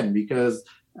Armageddon, because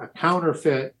a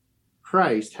counterfeit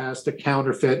Christ has to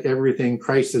counterfeit everything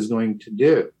Christ is going to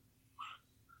do,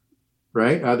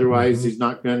 right? Otherwise, he's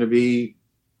not going to be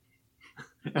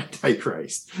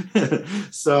Antichrist.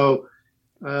 So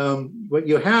what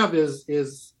you have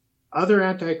is other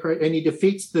Antichrist, and he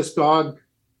defeats this Gog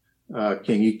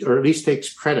king, or at least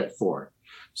takes credit for it.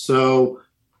 So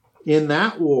in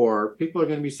that war, people are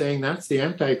going to be saying that's the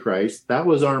Antichrist. That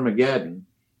was Armageddon.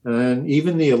 And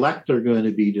even the elect are going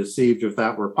to be deceived if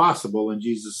that were possible. And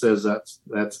Jesus says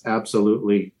that's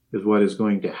absolutely is what is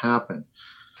going to happen.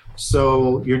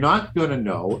 So you're not going to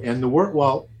know. And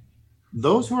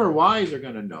those who are wise are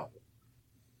going to know.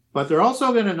 But they're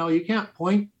also going to know you can't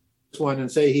point to one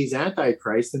and say he's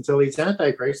Antichrist until he's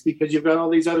Antichrist, because you've got all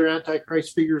these other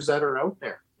Antichrist figures that are out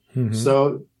there. Mm-hmm.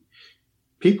 So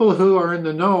people who are in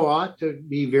the know ought to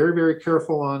be very, very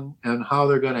careful on how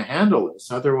they're going to handle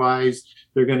this. Otherwise,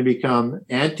 they're going to become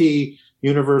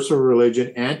anti-universal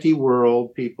religion,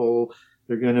 anti-world people.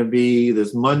 They're going to be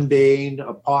this mundane,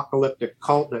 apocalyptic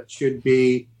cult that should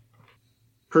be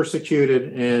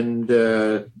persecuted and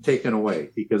taken away,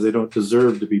 because they don't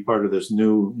deserve to be part of this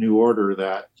new order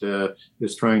that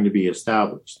is trying to be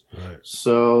established. Right.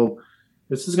 So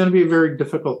this is going to be a very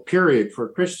difficult period for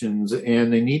Christians,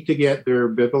 and they need to get their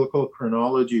biblical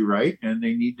chronology right, and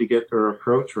they need to get their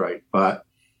approach right. But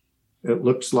it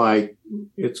looks like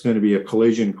it's going to be a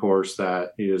collision course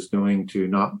that is going to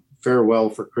not fare well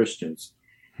for Christians.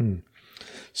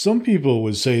 Some people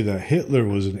would say that Hitler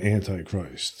was an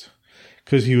antichrist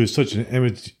because he was such an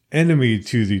enemy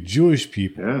to the Jewish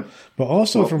people. Yeah. But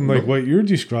also from what you're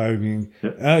describing,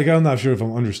 I'm not sure if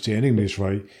I'm understanding this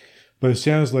right, but it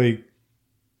sounds like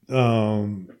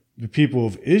the people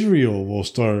of Israel will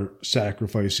start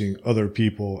sacrificing other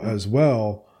people as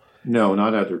well. No,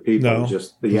 not other people,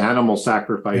 just the animal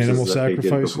sacrifices they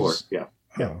did before. Yeah.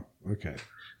 Oh, okay.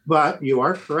 But you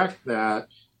are correct that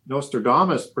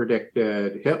Nostradamus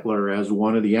predicted Hitler as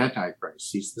one of the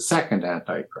antichrists. He's the second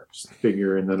antichrist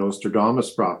figure in the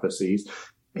Nostradamus prophecies.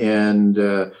 And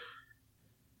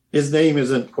his name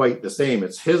isn't quite the same.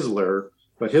 It's Hisler,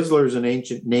 but Hisler is an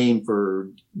ancient name for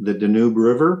the Danube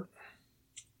River,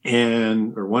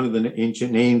 or one of the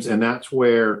ancient names, and that's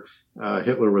where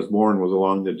Hitler was born, was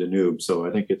along the Danube. So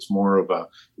I think it's more of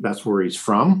that's where he's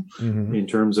from in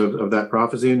terms of that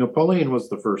prophecy. And Napoleon was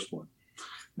the first one.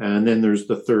 And then there's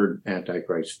the third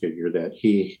Antichrist figure that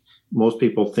most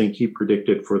people think he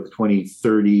predicted for the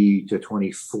 2030 to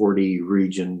 2040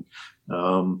 region.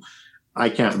 I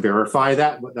can't verify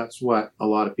that, but that's what a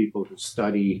lot of people who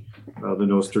study the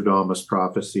Nostradamus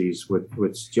prophecies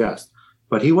would suggest.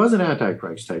 But he was an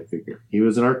Antichrist type figure. He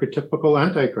was an archetypical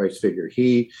Antichrist figure.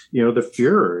 The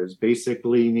Führer is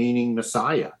basically meaning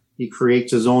Messiah. he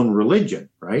creates his own religion,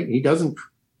 right?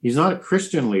 He's not a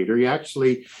Christian leader. He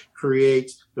actually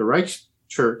creates the Reich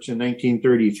Church in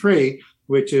 1933,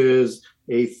 which is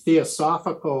a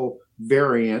theosophical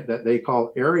variant that they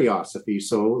call Ariosophy.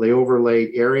 So they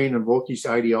overlaid Arian and Volkish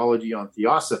ideology on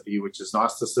theosophy, which is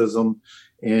Gnosticism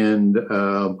and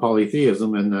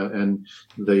polytheism and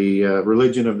the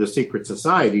religion of the secret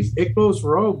societies. It goes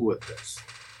rogue with this,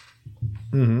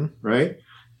 right?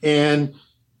 And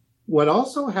what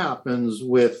also happens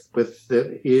with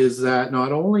it is that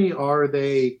not only are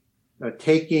they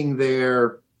taking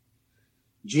their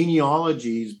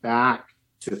genealogies back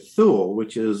to Thule,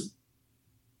 which is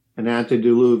an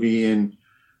antediluvian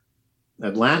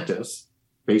Atlantis,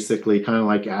 basically kind of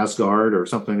like Asgard or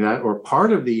something like that, or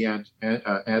part of the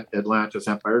Atlantis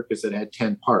Empire because it had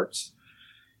 10 parts.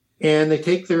 And they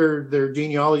take their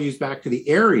genealogies back to the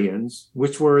Aryans,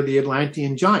 which were the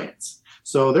Atlantean giants.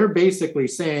 So they're basically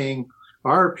saying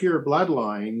our pure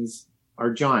bloodlines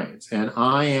are giants, and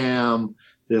I am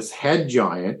this head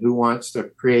giant who wants to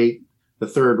create the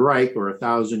Third Reich or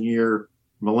 1,000-year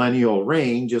millennial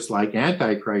reign, just like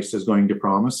Antichrist is going to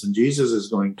promise and Jesus is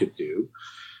going to do.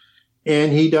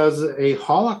 And he does a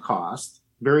Holocaust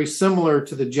very similar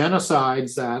to the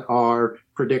genocides that are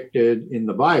predicted in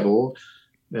the Bible.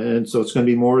 And so it's going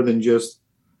to be more than just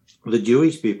the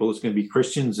Jewish people. It's going to be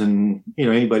Christians and,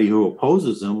 anybody who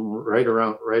opposes them right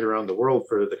around the world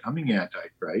for the coming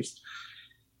Antichrist.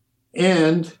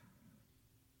 And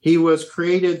he was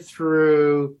created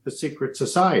through the secret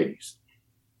societies.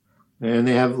 And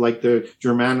they have like the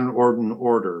Germanenorden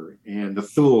Order and the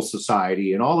Thule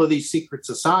Society and all of these secret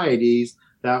societies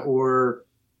that were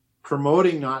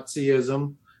promoting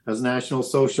Nazism as National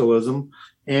Socialism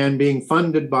and being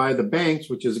funded by the banks,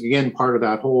 which is, again, part of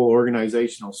that whole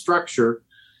organizational structure,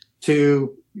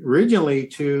 originally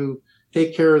to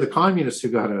take care of the communists who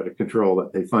got out of control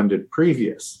that they funded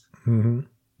previous. Mm-hmm.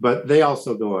 But they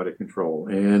also go out of control.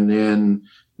 And then,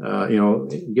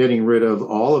 getting rid of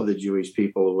all of the Jewish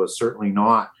people was certainly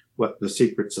not what the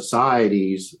secret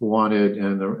societies wanted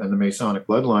and the Masonic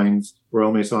bloodlines,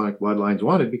 Royal Masonic bloodlines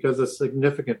wanted, because a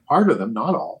significant part of them,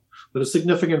 not all, but a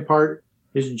significant part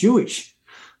is Jewish,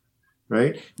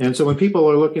 right? And so when people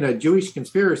are looking at Jewish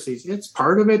conspiracies, it's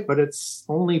part of it, but it's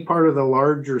only part of the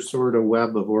larger sort of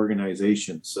web of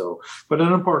organization. So, but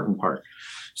an important part.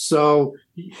 So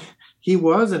he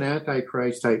was an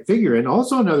Antichrist type figure. And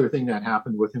also another thing that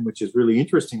happened with him, which is really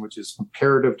interesting, which is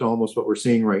comparative to almost what we're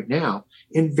seeing right now,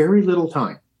 in very little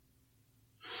time,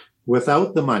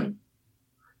 without the money,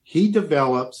 he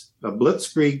develops a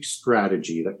blitzkrieg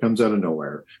strategy that comes out of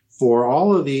nowhere for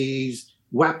all of these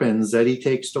weapons that he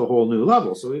takes to a whole new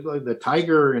level. So he's like the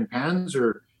Tiger and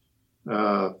Panzer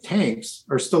tanks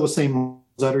are still the same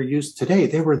that are used today.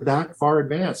 They were that far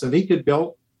advanced, and he could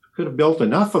have built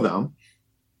enough of them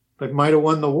that might have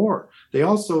won the war. They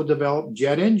also developed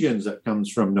jet engines that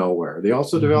comes from nowhere. They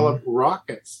also developed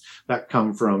rockets that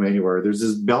come from anywhere. There's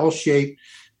this bell-shaped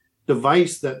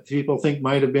device that people think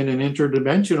might have been an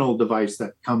interdimensional device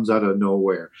that comes out of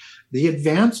nowhere. The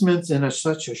advancements in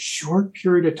such a short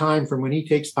period of time from when he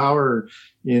takes power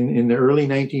in the early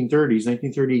 1930s,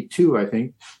 1932, I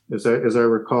think, as I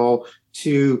recall,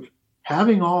 to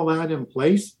having all that in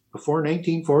place before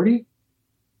 1940,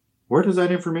 where does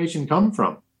that information come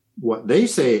from? What they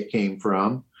say it came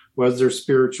from was their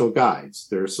spiritual guides,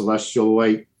 their celestial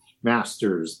white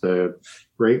masters, the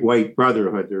Great White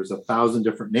Brotherhood. There's 1,000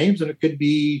 different names, and it could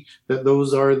be that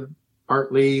those are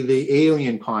partly the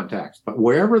alien contacts. But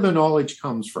wherever the knowledge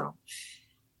comes from,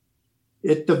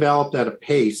 it developed at a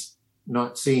pace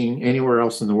not seen anywhere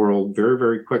else in the world very,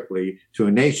 very quickly to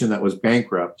a nation that was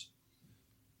bankrupt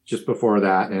just before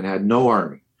that and had no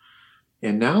army.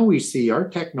 And now we see our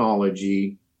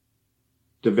technology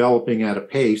developing at a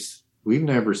pace we've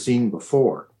never seen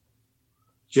before,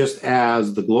 just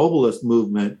as the globalist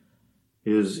movement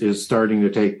is starting to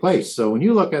take place. So when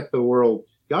you look at the world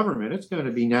government, it's going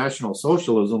to be National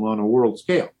Socialism on a world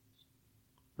scale,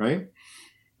 right?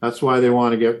 That's why they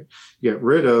want to get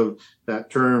rid of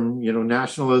that term,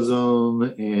 nationalism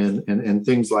and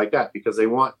things like that, because they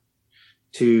want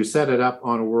to set it up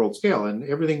on a world scale. And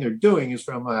everything they're doing is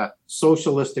from a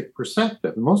socialistic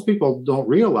perspective. And most people don't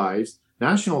realize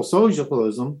National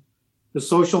Socialism is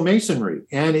social masonry,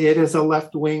 and it is a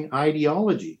left-wing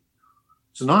ideology.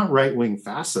 It's not right-wing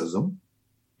fascism.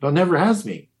 It never has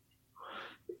been.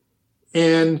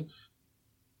 And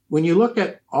when you look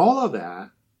at all of that,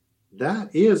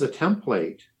 that is a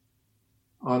template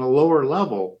on a lower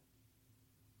level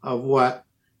of what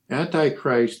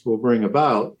Antichrist will bring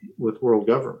about with world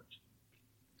government.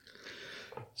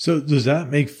 So does that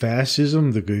make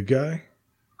fascism the good guy?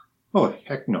 Oh,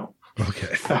 heck no.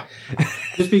 Okay. I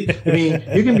mean,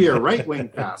 you can be a right-wing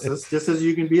fascist just as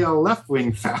you can be a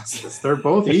left-wing fascist. They're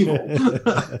both evil,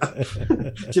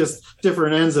 just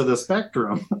different ends of the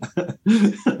spectrum.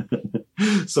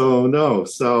 So no.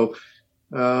 So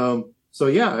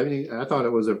yeah, I mean, I thought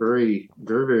it was a very,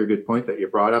 very, very good point that you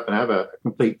brought up, and I have a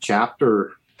complete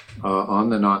chapter on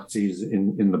the Nazis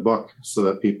in the book, so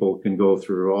that people can go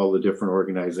through all the different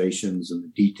organizations and the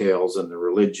details and the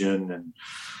religion and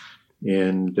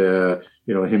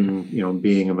him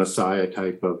being a messiah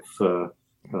type of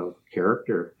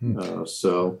character.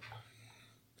 So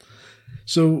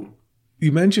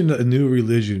you mentioned a new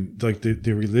religion, like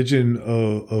the religion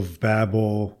of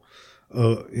Babel,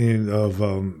 and of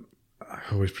I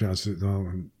always pronounce it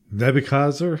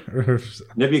Nebuchadnezzar.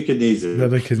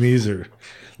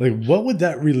 Like, what would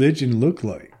that religion look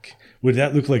like? Would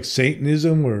that look like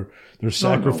Satanism, where they're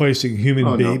sacrificing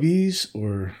human babies,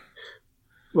 or?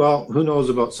 Well, who knows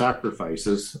about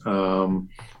sacrifices? There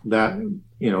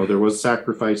was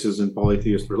sacrifices in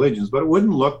polytheist religions, but it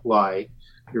wouldn't look like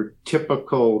your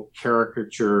typical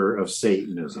caricature of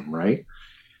Satanism, right?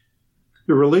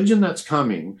 The religion that's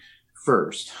coming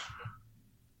first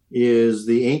is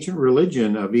the ancient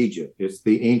religion of Egypt. It's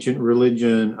the ancient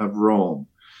religion of Rome.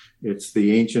 It's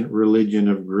the ancient religion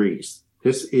of Greece.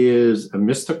 This is a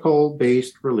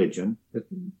mystical-based religion.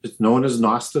 It's known as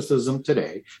Gnosticism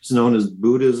today. It's known as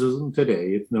Buddhism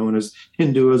today. It's known as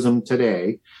Hinduism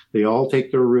today. They all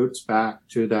take their roots back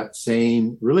to that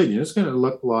same religion. It's going to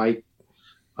look like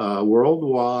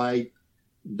worldwide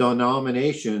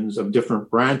denominations of different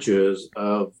branches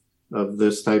of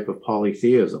this type of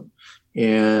polytheism.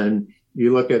 And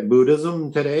you look at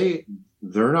Buddhism today,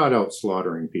 they're not out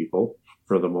slaughtering people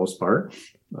for the most part.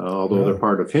 Although they're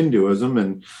part of Hinduism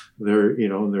and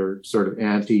they're sort of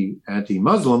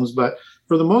anti-Muslims, but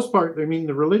for the most part, I mean,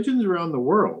 the religions around the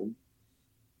world,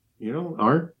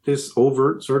 aren't this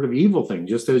overt sort of evil thing.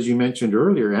 Just as you mentioned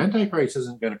earlier, Antichrist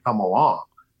isn't going to come along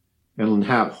and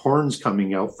have horns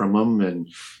coming out from him and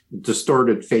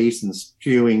distorted face and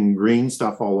spewing green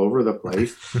stuff all over the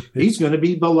place. He's going to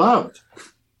be beloved.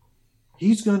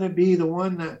 He's going to be the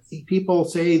one that people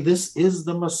say, this is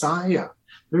the Messiah.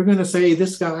 They're going to say,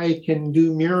 this guy can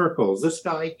do miracles. This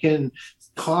guy can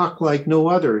talk like no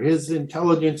other. His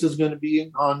intelligence is going to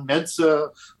be on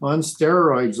Mensa, on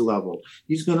steroids level.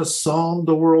 He's going to solve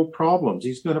the world problems.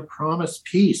 He's going to promise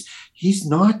peace. He's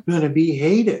not going to be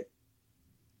hated.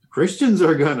 Christians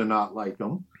are going to not like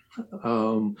him.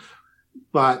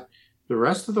 But the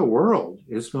rest of the world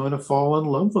is going to fall in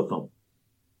love with him.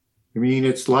 I mean,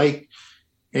 it's like,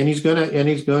 he's going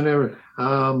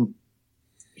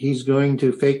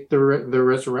to fake the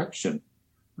resurrection.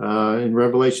 In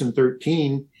Revelation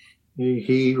 13,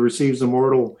 he receives a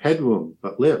mortal head wound,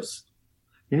 but lives.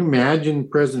 Can you imagine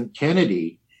President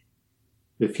Kennedy,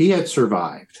 if he had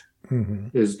survived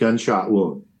his gunshot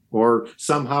wound, or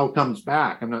somehow comes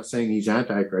back? I'm not saying he's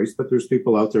Antichrist, but there's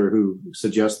people out there who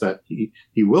suggest that he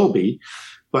will be.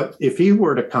 But if he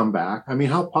were to come back, I mean,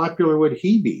 how popular would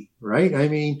he be, right? I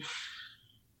mean,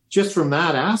 just from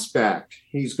that aspect,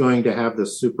 he's going to have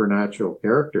this supernatural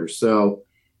character. So,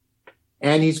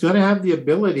 and he's going to have the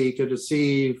ability to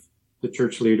deceive the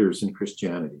church leaders in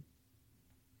Christianity.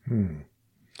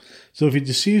 So if he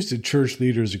deceives the church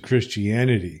leaders of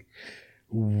Christianity,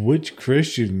 which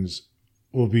Christians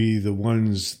will be the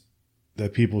ones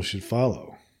that people should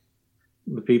follow?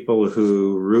 The people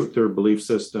who root their belief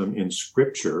system in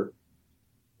Scripture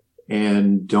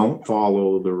and don't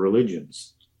follow the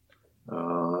religions.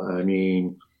 I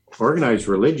mean, organized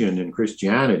religion in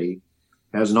Christianity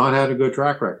has not had a good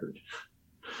track record,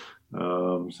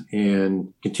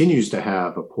 and continues to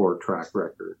have a poor track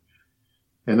record.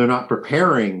 And they're not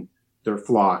preparing their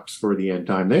flocks for the end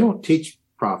time. They don't teach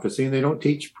prophecy and they don't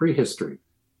teach prehistory.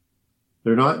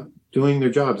 They're not doing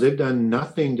their jobs. They've done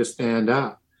nothing to stand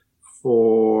up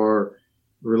for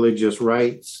religious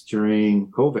rights during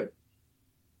COVID.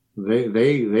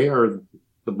 They are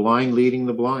the blind leading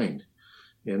the blind,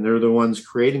 and they're the ones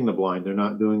creating the blind. They're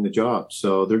not doing the job.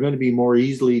 So they're going to be more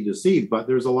easily deceived. But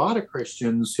there's a lot of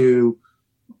Christians who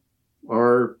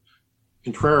are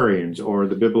contrarians, or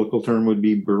the biblical term would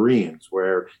be Bereans,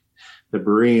 where the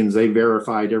Bereans, they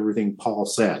verified everything Paul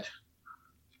said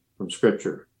from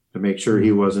Scripture to make sure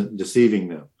he wasn't deceiving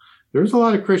them. There's a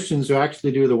lot of Christians who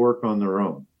actually do the work on their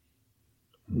own.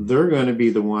 They're going to be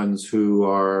the ones who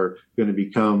are going to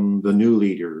become the new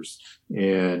leaders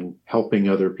and helping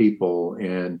other people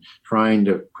and trying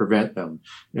to prevent them.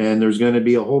 And there's going to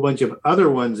be a whole bunch of other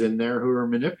ones in there who are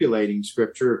manipulating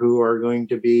Scripture, who are going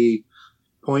to be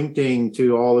pointing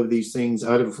to all of these things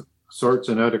out of sorts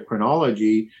and out of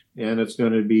chronology and it's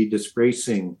going to be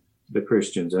disgracing the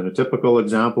Christians. And a typical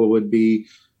example would be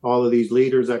all of these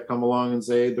leaders that come along and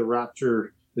say the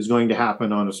rapture is going to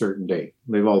happen on a certain date.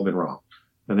 They've all been wrong.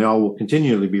 And they all will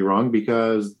continually be wrong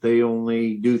because they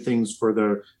only do things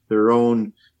for their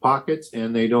own pockets,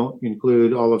 and they don't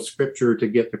include all of Scripture to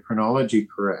get the chronology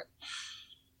correct.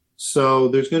 So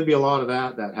there's going to be a lot of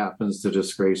that happens to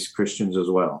disgrace Christians as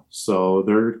well. So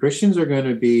Christians are going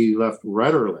to be left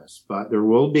rudderless, but there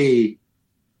will be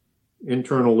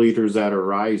internal leaders that are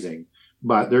rising,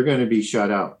 but they're going to be shut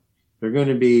out. They're going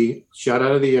to be shut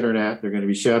out of the internet. They're going to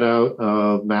be shut out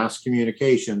of mass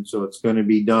communication. So it's going to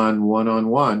be done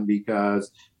one-on-one, because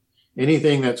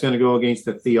anything that's going to go against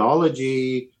the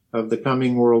theology of the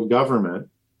coming world government,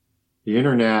 the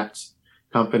internet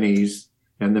companies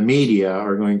and the media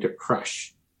are going to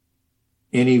crush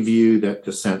any view that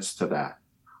dissents to that.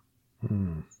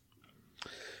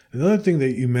 Another thing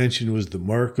that you mentioned was the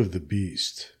mark of the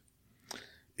beast.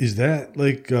 Is that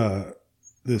like the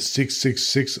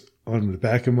 666 on the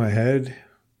back of my head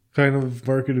kind of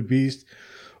mark of the beast?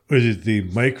 Or is it the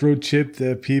microchip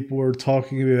that people are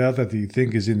talking about that you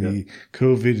think is in the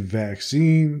COVID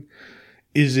vaccine?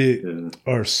 Is it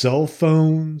our cell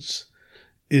phones?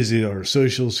 Is it our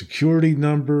social security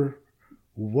number?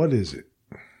 What is it?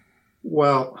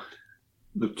 Well,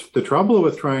 the trouble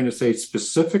with trying to say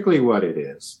specifically what it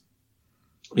is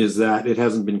that it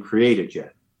hasn't been created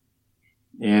yet,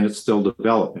 and it's still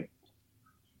developing.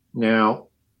 Now,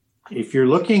 if you're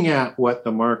looking at what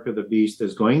the mark of the beast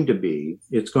is going to be,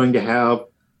 it's going to have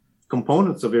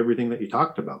components of everything that you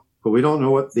talked about, but we don't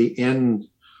know what the end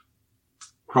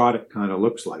product kind of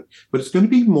looks like. But it's going to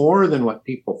be more than what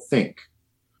people think.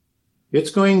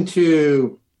 It's going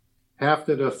to have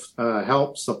to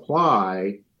help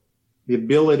supply the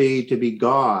ability to be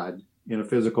God in a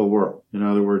physical world. In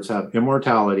other words, have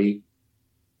immortality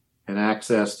and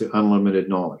access to unlimited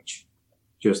knowledge.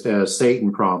 Just as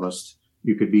Satan promised,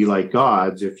 you could be like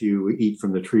gods if you eat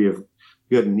from the tree of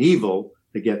good and evil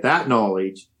to get that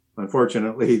knowledge.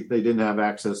 Unfortunately, they didn't have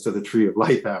access to the tree of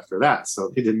life after that,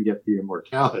 so they didn't get the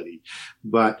immortality.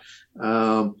 But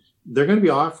they're going to be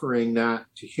offering that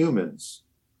to humans.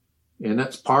 And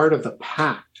that's part of the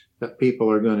pact that people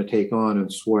are going to take on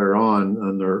and swear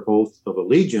on their oath of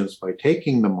allegiance by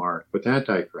taking the mark with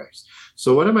Antichrist.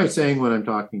 So what am I saying when I'm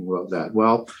talking about that?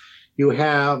 Well, you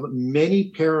have many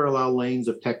parallel lanes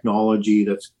of technology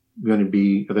that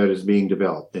is being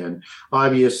developed. And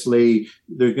obviously,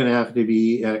 there's going to have to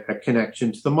be a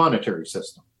connection to the monetary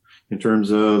system in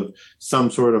terms of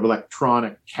some sort of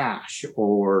electronic cash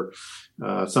or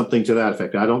something to that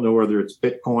effect. I don't know whether it's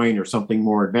Bitcoin or something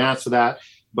more advanced to that,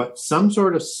 but some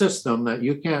sort of system that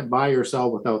you can't buy or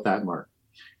sell without that mark,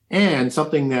 and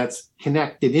something that's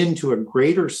connected into a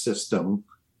greater system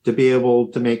to be able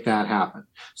to make that happen.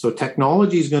 So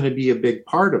technology is going to be a big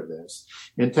part of this,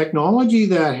 and technology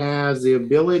that has the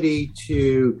ability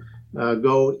to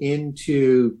go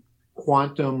into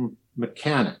quantum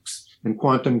mechanics and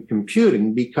quantum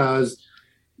computing, because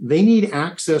they need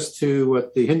access to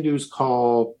what the Hindus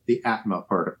call the Atma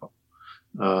particle.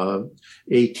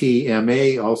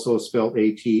 ATMA, also spelled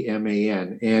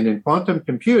ATMAN. And in quantum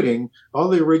computing, all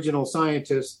the original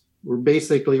scientists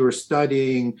were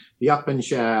studying the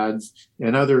Upanishads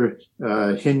and other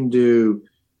Hindu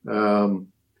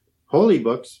holy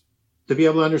books to be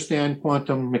able to understand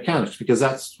quantum mechanics, because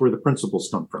that's where the principles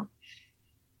come from.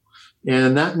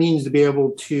 And that means to be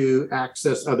able to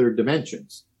access other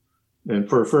dimensions, and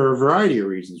for a variety of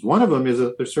reasons. One of them is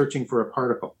that they're searching for a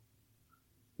particle.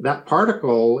 That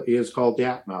particle is called the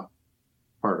Atma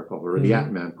particle, or the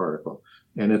Atman particle.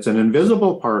 And it's an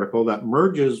invisible particle that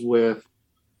merges with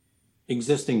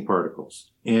existing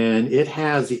particles. And it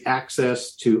has the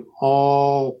access to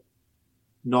all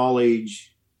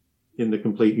knowledge in the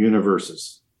complete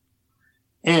universes.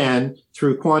 And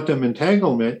through quantum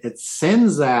entanglement, it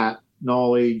sends that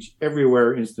knowledge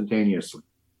everywhere instantaneously.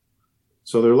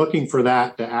 So they're looking for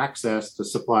that to access to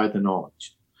supply the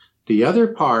knowledge. The other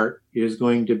part is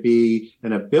going to be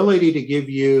an ability to give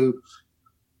you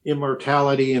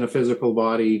immortality in a physical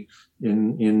body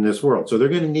in this world. So they're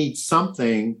going to need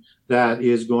something that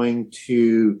is going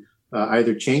to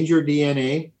either change your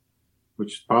DNA,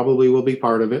 which probably will be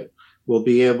part of it, will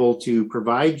be able to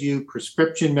provide you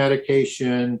prescription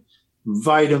medication,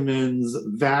 vitamins,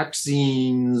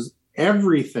 vaccines,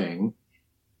 everything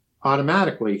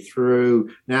automatically through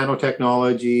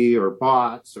nanotechnology or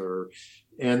bots,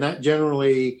 and that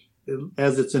generally,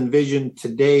 as it's envisioned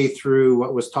today through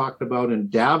what was talked about in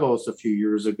Davos a few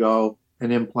years ago,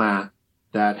 an implant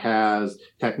that has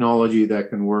technology that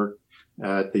can work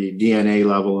at the DNA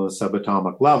level and the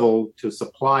subatomic level to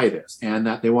supply this, and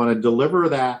that they want to deliver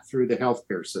that through the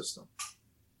healthcare system.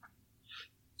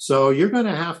 So you're going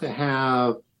to have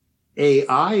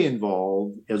AI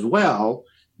involved as well,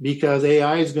 because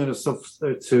AI is going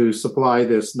to supply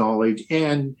this knowledge,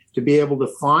 and to be able to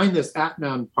find this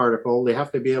Atman particle, they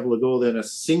have to be able to go in a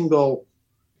single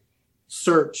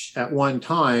search at one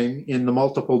time in the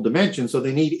multiple dimensions. So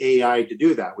they need AI to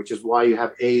do that, which is why you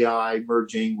have AI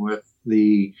merging with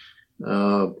the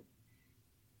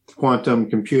quantum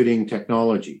computing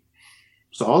technology.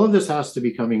 So all of this has to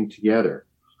be coming together.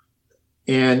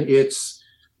 And it's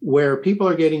where people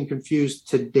are getting confused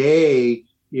today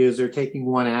is they're taking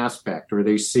one aspect, or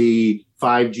they see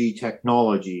 5G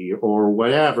technology or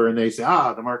whatever, and they say,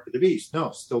 the mark of the beast.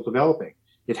 No, still developing.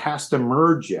 It has to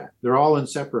merge yet. They're all in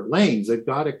separate lanes. They've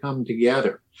got to come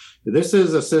together. This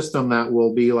is a system that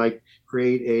will be like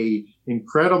create a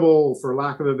incredible, for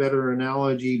lack of a better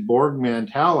analogy, Borg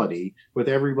mentality with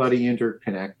everybody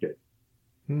interconnected.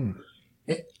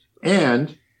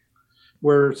 And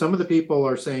where some of the people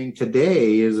are saying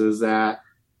today is that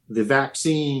the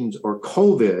vaccines or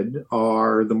COVID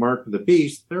are the mark of the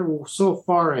beast. They're so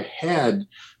far ahead,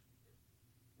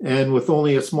 and with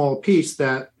only a small piece,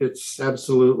 that it's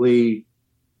absolutely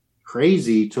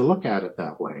crazy to look at it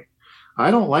that way.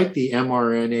 I don't like the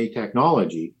mRNA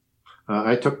technology.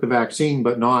 I took the vaccine,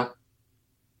 but not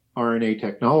RNA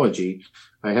technology.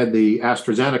 I had the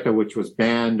AstraZeneca, which was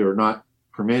banned or not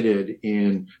permitted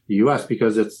in the US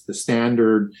because it's the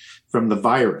standard from the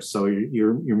virus. So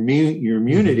your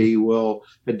immunity will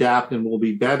adapt and will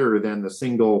be better than the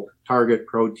single target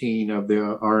protein of the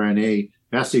RNA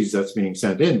message that's being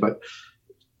sent in. But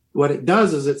what it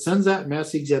does is it sends that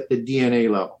message at the DNA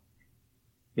level.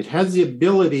 It has the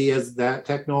ability, as that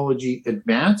technology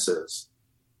advances,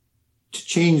 to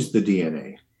change the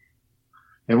DNA.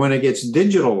 And when it gets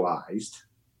digitalized,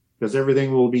 because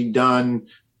everything will be done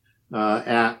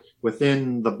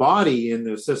within the body in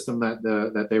the system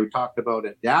that they talked about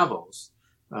at Davos,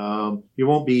 you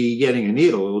won't be getting a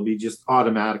needle. It'll be just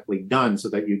automatically done so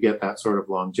that you get that sort of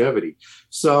longevity.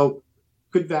 So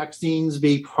could vaccines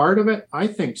be part of it? I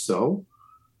think so.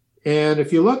 And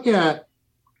if you look at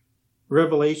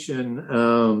Revelation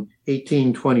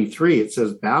 18:23, it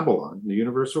says Babylon, the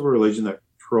universal religion that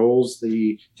controls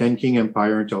the 10-king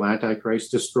empire until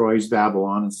Antichrist destroys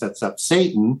Babylon and sets up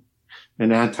Satan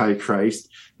and Antichrist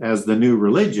as the new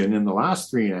religion in the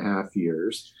last 3.5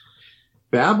 years.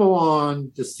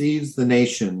 Babylon deceives the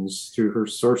nations through her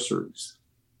sorceries.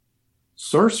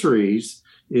 Sorceries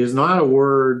is not a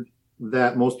word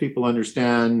that most people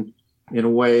understand in a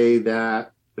way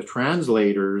that the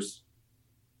translators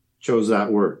chose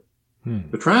that word.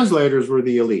 The translators were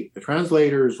the elite. The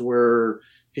translators were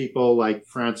people like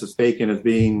Francis Bacon as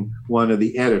being one of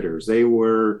the editors. They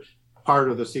were part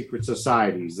of the secret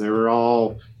societies. They were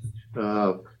all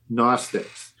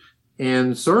Gnostics.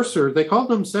 And sorcerers, they called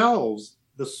themselves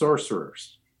the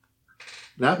sorcerers.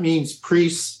 That means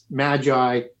priests,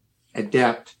 magi,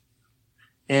 adept.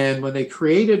 And when they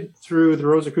created, through the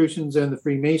Rosicrucians and the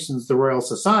Freemasons, the Royal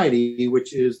Society,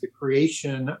 which is the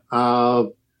creation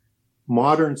of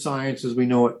modern science as we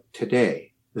know it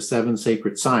today, the 7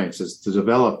 sacred sciences, to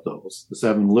develop those, the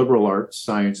 7 liberal arts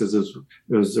sciences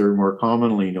as they're more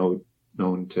commonly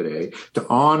known today, to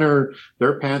honor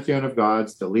their pantheon of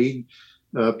gods, to lead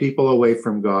people away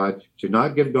from God, to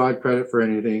not give God credit for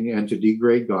anything, and to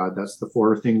degrade God. That's the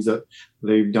 4 things that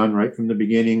they've done right from the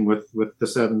beginning with the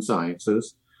 7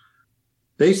 sciences.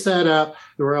 They set up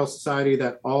the Royal Society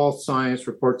that all science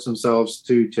reports themselves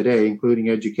to today, including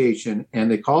education,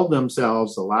 and they called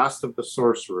themselves the last of the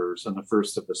sorcerers and the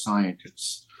first of the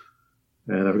scientists.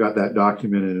 And I've got that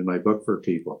documented in my book for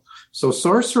people. So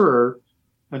sorcerer,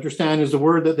 understand, is a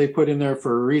word that they put in there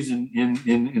for a reason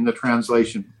in the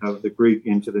translation of the Greek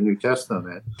into the New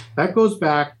Testament. That goes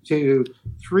back to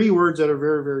 3 words that are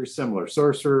very, very similar: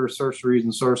 sorcerer, sorceries,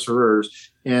 and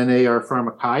sorcerers. And they are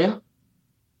pharmakeia,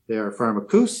 they are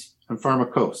pharmacus, and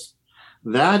pharmakos.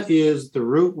 That is the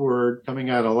root word coming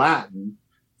out of Latin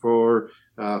for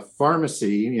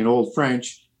pharmacy in Old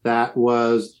French that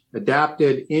was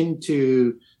adapted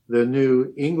into the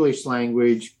new English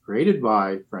language created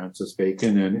by Francis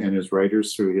Bacon and his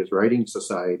writers through his writing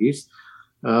societies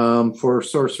for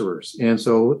sorcerers. And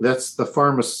so that's the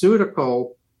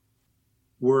pharmaceutical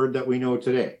word that we know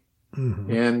today.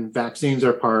 Mm-hmm. And vaccines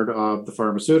are part of the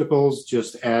pharmaceuticals,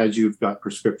 just as you've got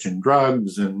prescription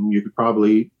drugs, and you could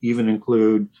probably even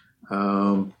include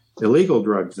illegal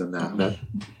drugs in that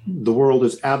the world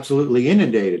is absolutely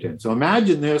inundated in. So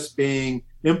imagine this being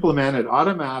implemented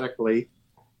automatically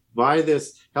by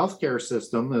this healthcare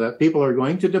system that people are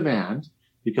going to demand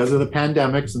because of the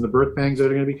pandemics and the birth pangs that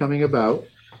are going to be coming about.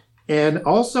 And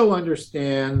also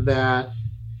understand that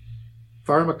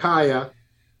pharmakeia,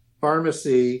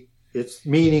 pharmacy, its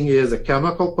meaning is a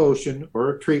chemical potion or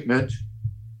a treatment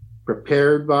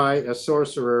prepared by a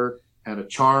sorcerer and a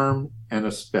charm and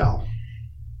a spell.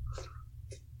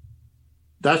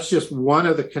 That's just one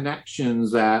of the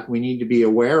connections that we need to be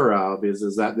aware of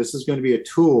is that this is going to be a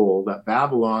tool that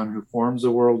Babylon, who forms the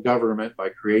world government by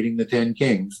creating the 10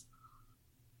 kings,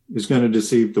 is going to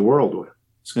deceive the world with.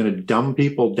 It's going to dumb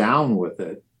people down with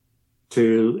it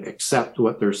to accept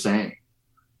what they're saying.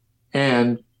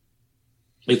 And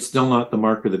it's still not the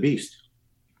mark of the beast.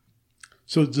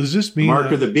 So does this mean the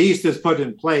mark of the beast is put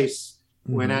in place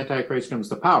when Antichrist comes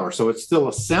to power? So it's still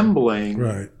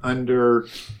assembling under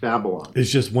Babylon.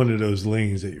 It's just one of those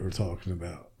lanes that you were talking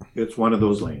about. It's one of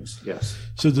those lanes, yes.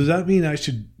 So does that mean I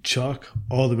should chuck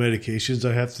all the medications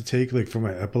I have to take, like for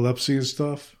my epilepsy and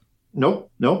stuff?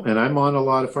 Nope. And I'm on a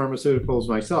lot of pharmaceuticals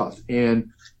myself.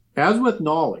 And as with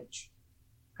knowledge,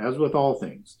 as with all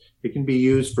things, it can be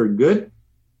used for good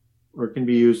or it can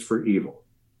be used for evil.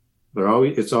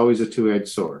 It's always a two-edged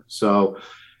sword. So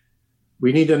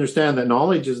we need to understand that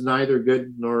knowledge is neither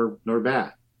good nor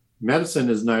bad. Medicine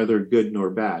is neither good nor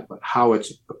bad, but how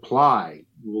it's applied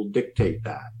will dictate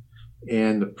that.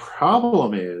 And the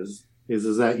problem is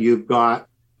that you've got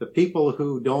the people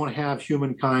who don't have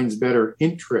humankind's better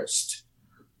interest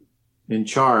in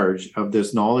charge of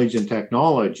this knowledge and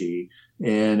technology,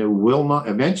 and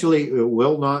eventually it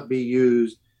will not be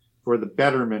used for the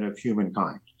betterment of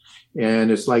humankind. And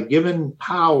it's like giving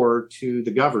power to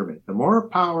the government. The more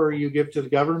power you give to the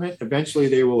government, eventually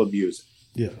they will abuse it.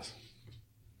 Yes.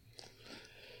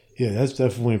 Yeah, that's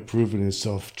definitely proven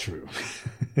itself true.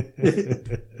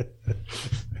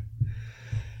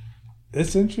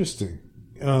 That's interesting.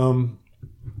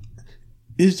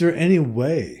 Is there any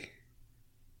way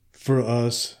for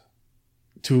us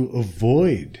to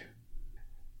avoid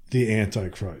the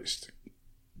Antichrist,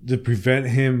 to prevent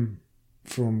him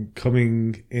from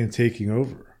coming and taking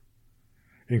over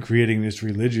and creating this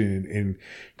religion and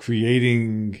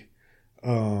creating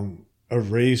a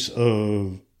race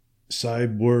of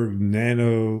cyborg,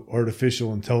 nano,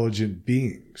 artificial intelligent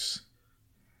beings?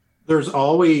 There's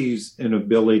always an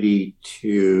ability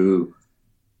to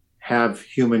have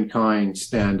humankind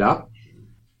stand up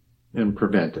and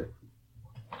prevent it.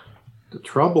 The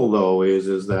trouble, though,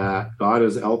 is that God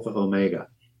is Alpha Omega,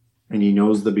 and he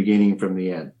knows the beginning from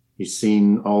the end. He's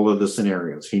seen all of the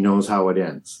scenarios. He knows how it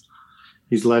ends.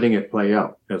 He's letting it play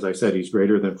out. As I said, he's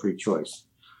greater than free choice.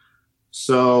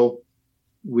 So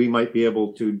we might be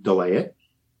able to delay it,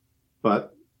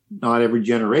 but not every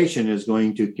generation is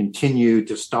going to continue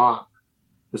to stop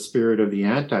the spirit of the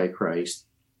Antichrist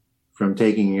from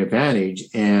taking advantage.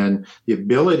 And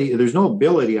there's no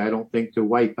ability, I don't think, to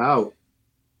wipe out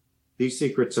these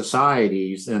secret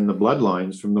societies and the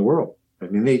bloodlines from the world. I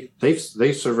mean,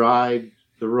 they survived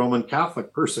the Roman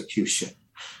Catholic persecution.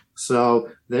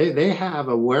 So they have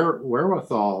a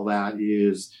wherewithal that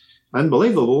is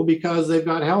unbelievable because they've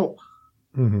got help.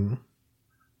 Mm-hmm.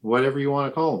 Whatever you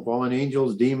want to call them, fallen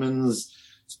angels, demons,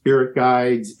 spirit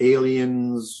guides,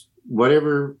 aliens,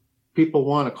 whatever people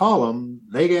want to call them,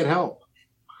 they get help.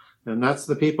 And that's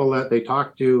the people that they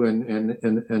talk to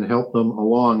and help them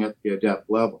along at the adept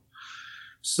level.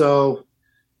 So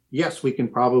yes, we can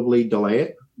probably delay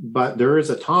it, but there is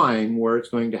a time where it's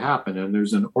going to happen, and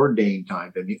there's an ordained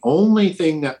time. And the only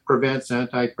thing that prevents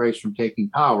Antichrist from taking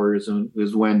power is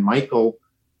when Michael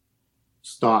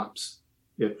stops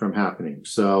it from happening.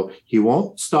 So he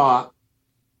won't stop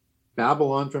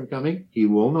Babylon from coming. He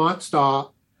will not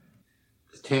stop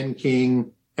the 10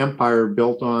 king empire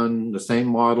built on the same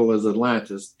model as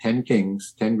Atlantis, 10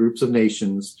 kings, 10 groups of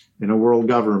nations in a world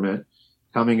government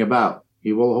coming about.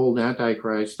 He will hold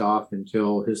Antichrist off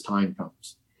until his time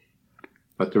comes.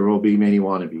 But there will be many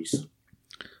wannabes.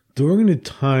 During the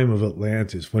time of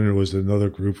Atlantis, when there was another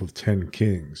group of 10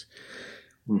 kings,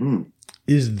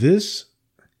 is this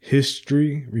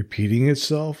history repeating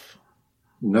itself?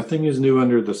 Nothing is new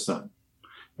under the sun.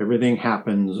 Everything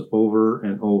happens over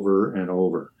and over and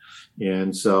over.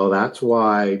 And so that's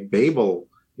why Babel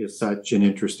is such an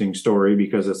interesting story,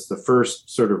 because it's the first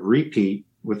sort of repeat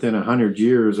within 100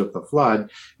 years of the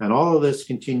flood. And all of this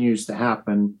continues to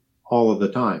happen all of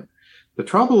the time. The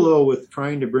trouble, though, with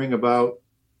trying to bring about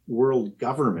world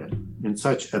government in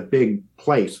such a big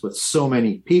place with so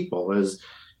many people as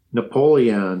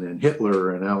Napoleon and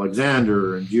Hitler and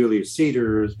Alexander and Julius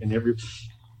Caesar and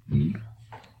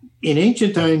in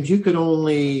ancient times, you could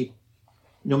only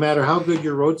no matter how good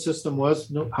your road system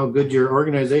was, how good your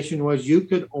organization was, you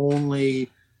could only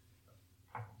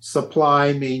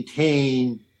supply,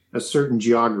 maintain a certain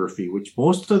geography, which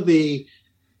most of the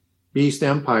beast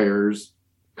empires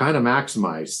kind of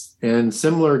maximized. And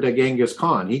similar to Genghis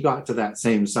Khan, he got to that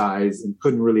same size and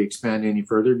couldn't really expand any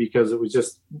further because it was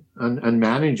just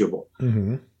unmanageable.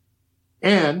 Mm-hmm.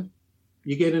 And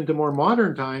you get into more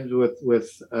modern times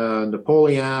with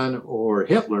Napoleon or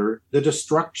Hitler, the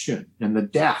destruction and the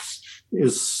death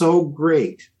is so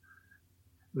great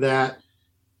that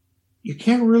you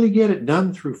can't really get it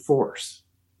done through force.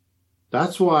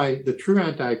 That's why the true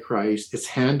Antichrist is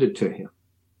handed to him.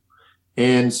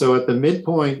 And so at the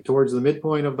midpoint, towards the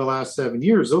midpoint of the last 7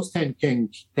 years, those 10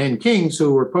 kings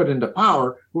who were put into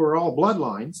power, who are all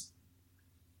bloodlines,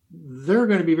 they're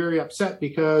going to be very upset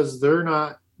because they're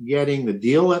not getting the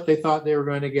deal that they thought they were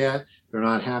going to get. They're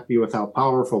not happy with how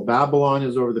powerful Babylon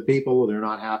is over the people. They're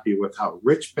not happy with how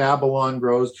rich Babylon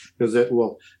grows because it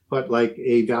will put like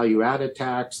a value-added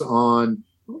tax on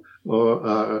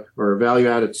or a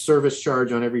value-added service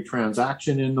charge on every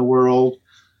transaction in the world.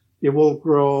 It will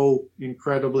grow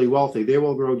incredibly wealthy. They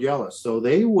will grow jealous. So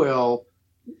they will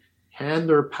hand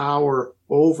their power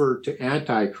over to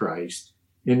Antichrist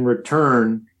in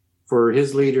return for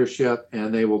his leadership,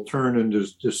 and they will turn and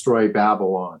destroy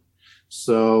Babylon.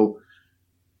 So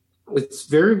it's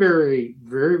very, very,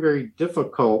 very, very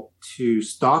difficult to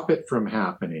stop it from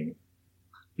happening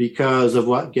because of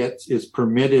what is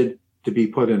permitted to be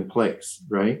put in place,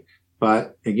 right?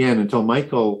 But again, until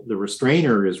Michael, the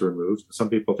restrainer, is removed, some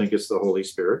people think it's the Holy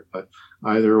Spirit, but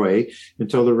either way,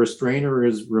 until the restrainer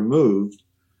is removed,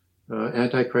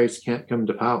 Antichrist can't come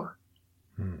to power.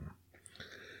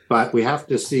 But we have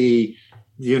to see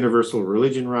the universal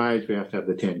religion rise. We have to have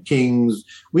the 10 kings.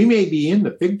 We may be in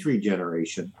the fig tree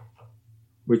generation,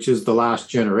 which is the last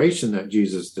generation that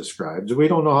Jesus describes. We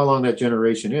don't know how long that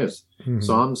generation is. Mm-hmm.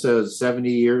 Psalm says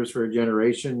 70 years for a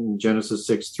generation. Genesis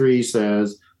 6:3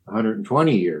 says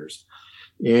 120 years.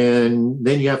 And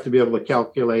then you have to be able to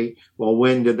calculate, well,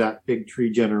 when did that fig tree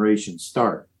generation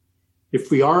start? If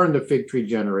we are in the fig tree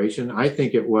generation, I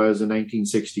think it was in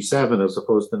 1967 as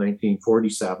opposed to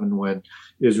 1947 when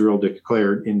Israel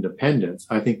declared independence.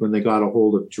 I think when they got a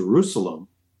hold of Jerusalem,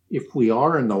 if we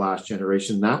are in the last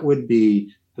generation, that would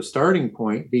be the starting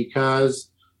point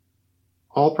because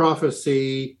all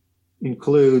prophecy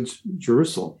includes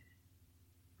Jerusalem.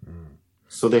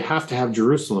 So they have to have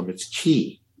Jerusalem. It's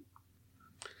key.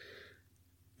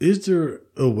 Is there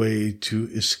a way to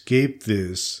escape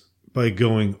this by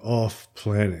going off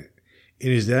planet? And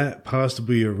is that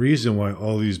possibly a reason why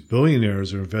all these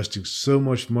billionaires are investing so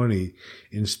much money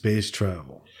in space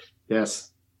travel?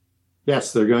 Yes.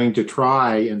 Yes, they're going to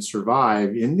try and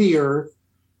survive in the earth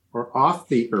or off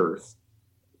the earth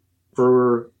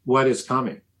for what is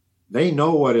coming. They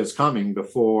know what is coming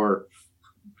before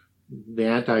the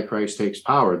Antichrist takes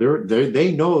power.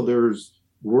 They know there's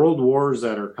world wars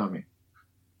that are coming.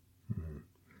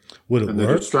 Would it work?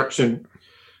 The destruction...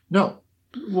 No,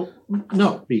 well,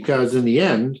 no, because in the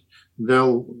end,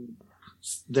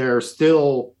 they're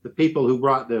still the people who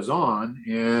brought this on,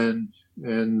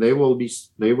 and they will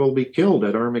be killed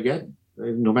at Armageddon.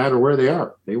 No matter where they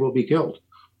are, they will be killed.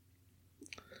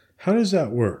 How does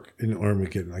that work in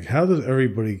Armageddon? Like, how does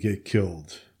everybody get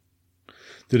killed?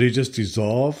 Do they just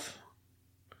dissolve?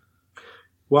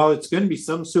 Well, it's going to be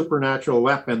some supernatural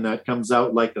weapon that comes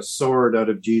out like a sword out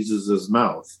of Jesus's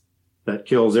mouth that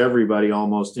kills everybody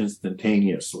almost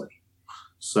instantaneously.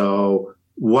 So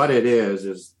what it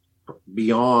is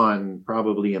beyond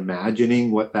probably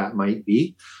imagining what that might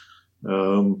be.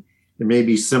 It may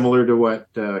be similar to what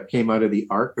came out of the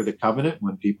Ark or the Covenant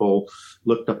when people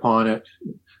looked upon it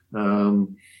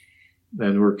and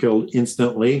were killed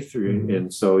instantly through. Mm-hmm.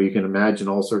 And so you can imagine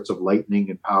all sorts of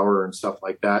lightning and power and stuff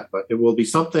like that. But it will be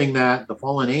something that the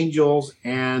fallen angels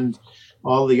and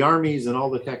all the armies and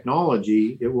all the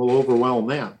technology, it will overwhelm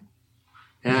them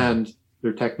and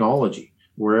their technology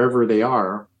wherever they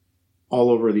are all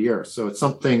over the earth. So it's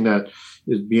something that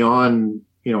is beyond,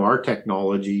 our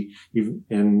technology,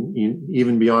 and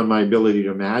even beyond my ability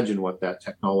to imagine what that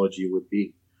technology would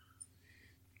be.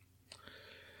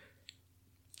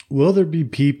 Will there be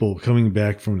people coming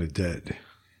back from the dead?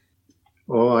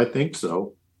 Oh, I think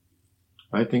so.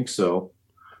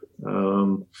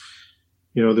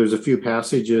 There's a few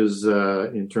passages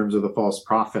in terms of the false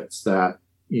prophets that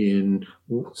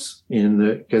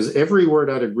because every word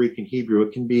out of Greek and Hebrew,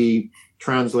 it can be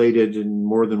translated in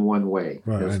more than one way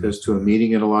as to a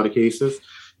meaning in a lot of cases.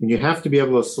 And you have to be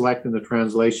able to select in the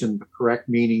translation the correct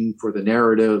meaning for the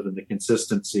narrative and the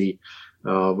consistency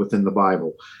within the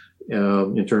Bible.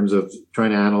 in terms of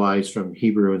trying to analyze from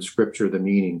Hebrew and Scripture the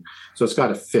meaning. So it's got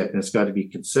to fit and it's got to be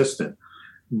consistent.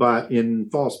 But in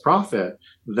false prophet,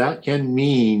 that can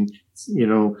mean,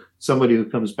 somebody who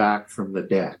comes back from the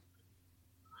dead.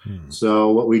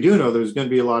 So what we do know, there's going to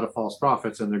be a lot of false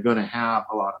prophets, and they're going to have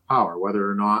a lot of power. Whether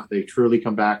or not they truly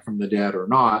come back from the dead or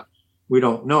not, we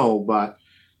don't know. But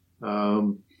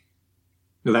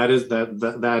that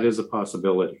is a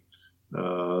possibility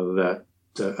that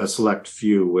a select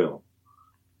few will.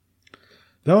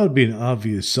 That would be an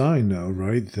obvious sign, though,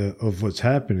 right, of what's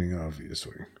happening,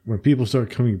 obviously. When people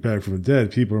start coming back from the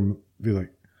dead, people will be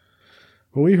like,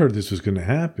 well, we heard this was going to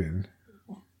happen.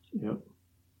 Yeah.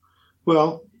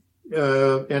 Well,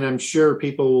 and I'm sure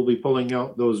people will be pulling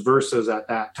out those verses at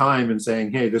that time and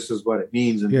saying, hey, this is what it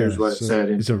means, and here's what it said.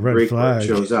 And it's a red flag. It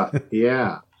shows up.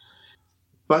 Yeah.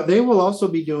 But they will also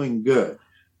be doing good,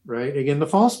 right? Again, the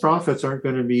false prophets aren't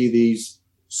going to be these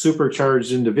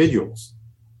supercharged individuals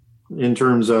in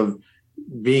terms of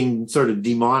being sort of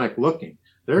demonic looking.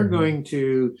 They're going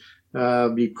to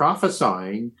be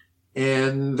prophesying,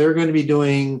 and they're going to be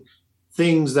doing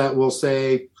things that will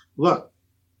say, look,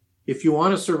 if you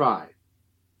want to survive,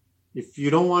 if you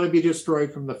don't want to be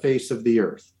destroyed from the face of the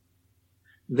earth,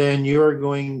 then you're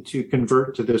going to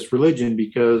convert to this religion,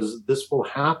 because this will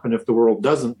happen if the world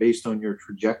doesn't, based on your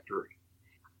trajectory.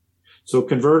 So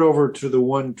convert over to the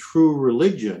one true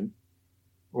religion,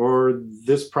 or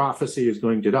this prophecy is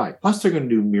going to die. Plus, they're going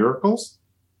to do miracles,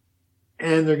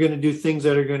 and they're going to do things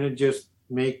that are going to just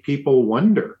make people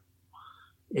wonder.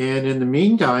 And in the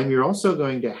meantime, you're also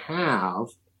going to have,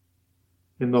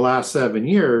 in the last 7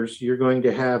 years, you're going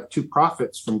to have 2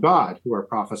 prophets from God who are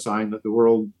prophesying that the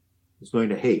world is going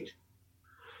to hate.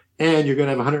 And you're going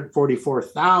to have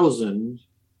 144,000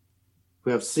 who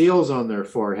have seals on their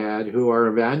forehead who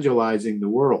are evangelizing the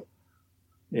world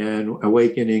and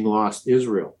awakening lost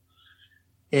Israel.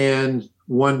 And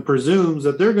one presumes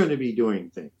that they're going to be doing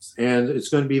things. And it's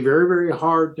going to be very, very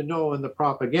hard to know in the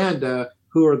propaganda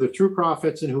who are the true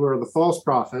prophets and who are the false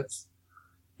prophets.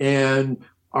 And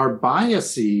our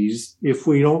biases, if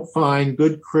we don't find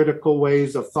good critical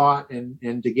ways of thought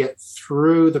and to get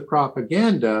through the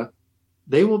propaganda,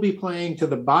 they will be playing to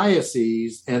the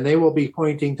biases, and they will be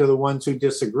pointing to the ones who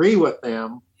disagree with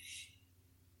them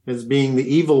as being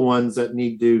the evil ones that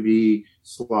need to be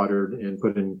slaughtered and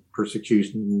put in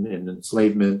persecution and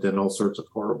enslavement and all sorts of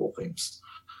horrible things.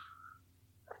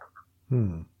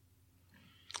 So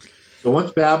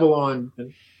once Babylon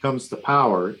comes to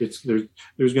power, there's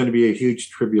going to be a huge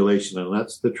tribulation, and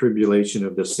that's the tribulation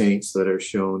of the saints that are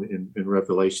shown in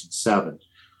Revelation 7.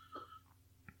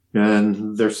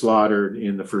 And they're slaughtered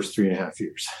in the first 3.5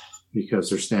 years because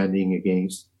they're standing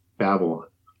against Babylon.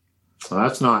 Well,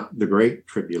 that's not the great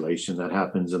tribulation that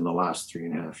happens in the last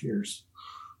 3.5 years.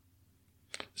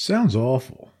 Sounds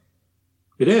awful.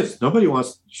 It is. Nobody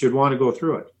should want to go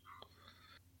through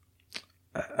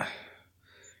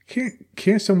it.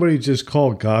 Can't somebody just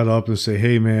call God up and say,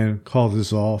 hey, man, call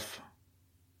this off?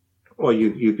 Well,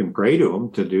 you can pray to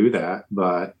him to do that,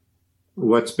 but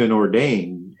what's been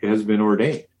ordained has been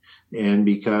ordained. And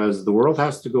because the world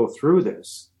has to go through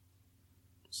this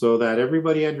so that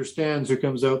everybody understands who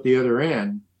comes out the other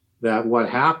end, that what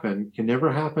happened can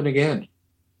never happen again.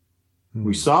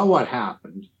 We saw what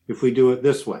happened if we do it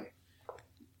this way.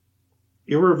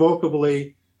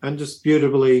 Irrevocably,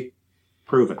 undisputably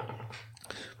proven.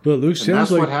 But Luke,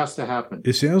 that's what has to happen.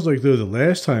 It sounds like, though, the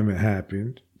last time it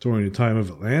happened, during the time of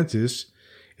Atlantis,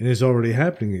 and it's already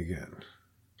happening again.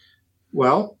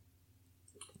 Well,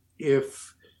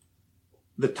 if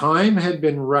the time had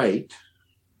been right,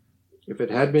 if it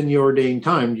had been the ordained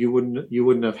time, you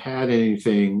wouldn't have had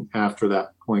anything after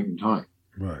that point in time.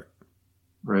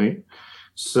 Right.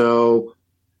 So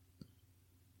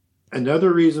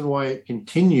another reason why it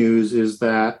continues is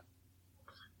that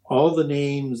all the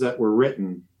names that were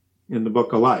written in the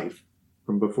book of life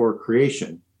from before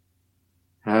creation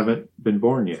haven't been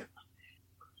born yet.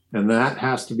 And that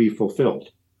has to be fulfilled.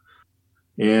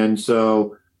 And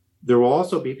so there will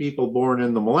also be people born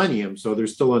in the millennium. So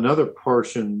there's still another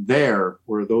portion there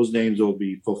where those names will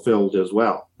be fulfilled as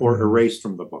well, or erased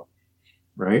from the book.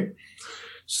 Right.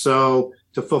 So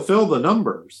to fulfill the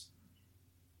numbers,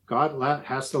 God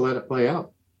has to let it play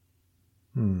out.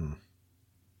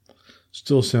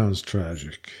 Still sounds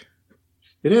tragic.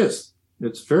 It is.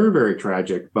 It's very, very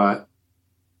tragic. But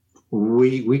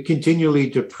we continually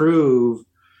to prove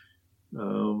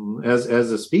as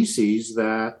a species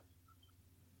that,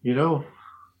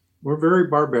 we're very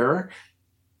barbaric.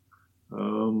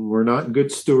 We're not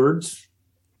good stewards.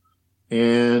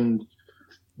 And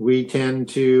we tend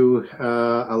to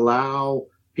allow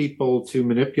people to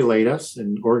manipulate us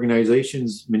and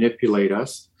organizations manipulate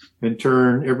us and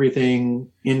turn everything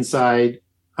inside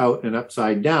out and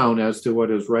upside down as to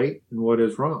what is right and what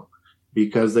is wrong,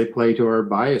 because they play to our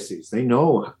biases. They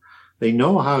know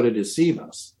how to deceive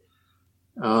us.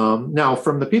 Now,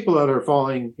 from the people that are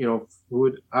following,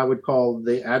 I would call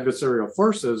the adversarial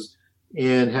forces,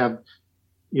 and have,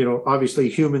 obviously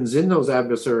humans in those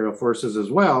adversarial forces as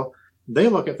well, they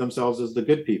look at themselves as the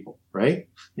good people, right?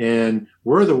 And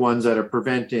we're the ones that are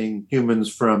preventing humans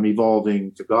from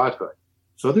evolving to godhood.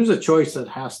 So there's a choice that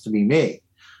has to be made.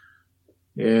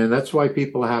 And that's why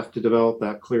people have to develop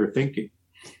that clear thinking.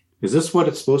 Is this what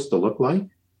it's supposed to look like?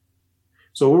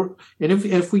 So,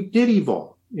 if we did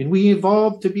evolve, and we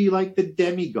evolved to be like the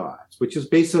demigods, which is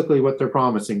basically what they're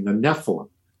promising, the Nephilim.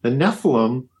 The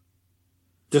Nephilim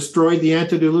destroyed the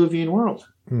antediluvian world.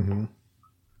 Mm-hmm.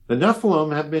 The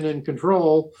Nephilim have been in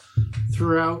control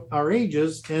throughout our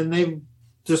ages, and they've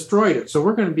destroyed it. So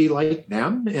we're going to be like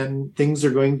them, and things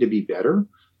are going to be better.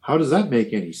 How does that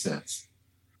make any sense?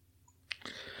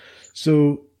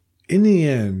 So, in the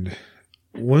end,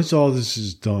 once all this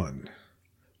is done,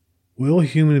 will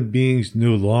human beings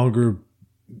no longer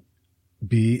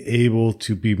be able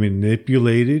to be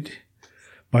manipulated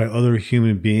by other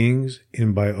human beings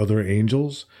and by other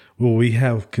angels? Will we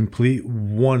have complete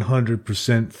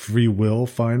 100% free will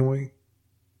finally?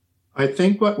 I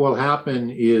think what will happen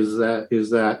is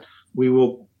that we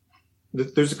will.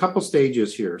 There's a couple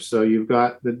stages here. So you've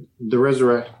got the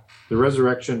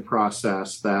resurrection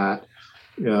process that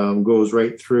goes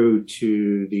right through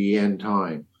to the end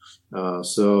time.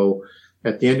 So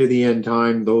at the end of the end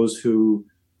time, those who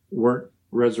weren't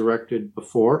resurrected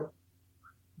before,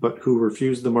 but who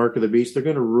refused the mark of the beast, they're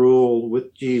going to rule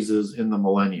with Jesus in the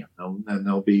millennium, and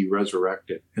they'll be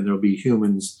resurrected, and there'll be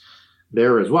humans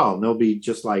there as well, and they'll be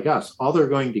just like us. All they're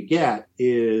going to get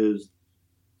is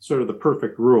sort of the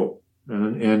perfect rule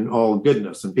and all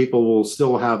goodness, and people will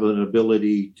still have an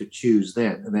ability to choose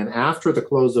then. And then after the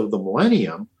close of the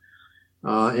millennium,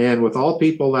 and with all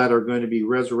people that are going to be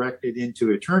resurrected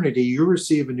into eternity, you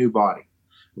receive a new body.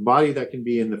 A body that can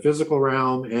be in the physical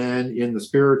realm and in the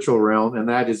spiritual realm, and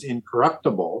that is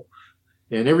incorruptible.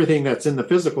 And everything that's in the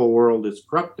physical world is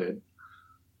corrupted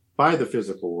by the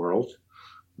physical world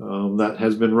that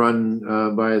has been run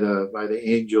by the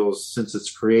angels since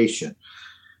its creation.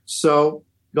 So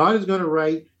God is going to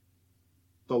write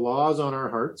the laws on our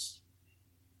hearts,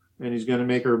 and he's going to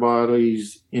make our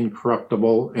bodies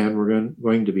incorruptible, and we're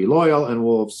going to be loyal, and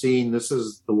we'll have seen this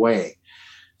is the way.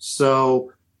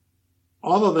 So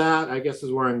all of that, I guess,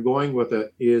 is where I'm going with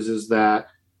it, is that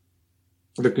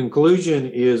the conclusion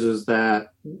is that,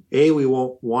 A, we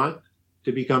won't want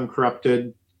to become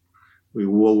corrupted. We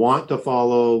will want to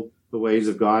follow the ways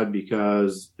of God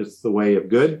because it's the way of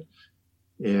good,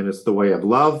 and it's the way of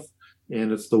love,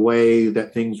 and it's the way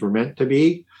that things were meant to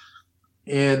be,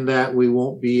 and that we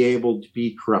won't be able to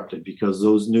be corrupted because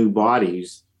those new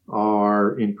bodies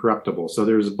are incorruptible. So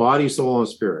there's body, soul, and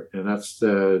spirit, and that's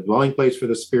the dwelling place for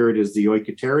the spirit is the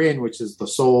oikaterion, which is the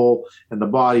soul, and the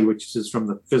body, which is from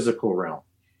the physical realm.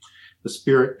 The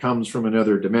spirit comes from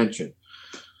another dimension.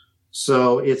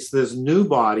 So it's this new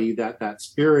body that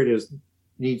spirit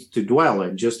needs to dwell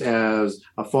in. Just as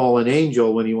a fallen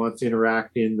angel, when he wants to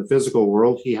interact in the physical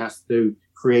world, he has to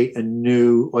create a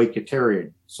new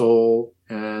oikaterion, soul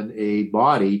and a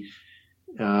body,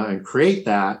 and create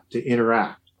that to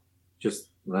interact.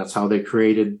 That's how they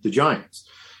created the giants.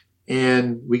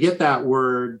 And we get that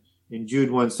word in Jude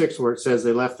 1:6 where it says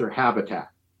they left their habitat.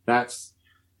 That's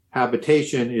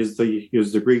habitation is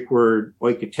the Greek word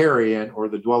oikaterion, or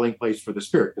the dwelling place for the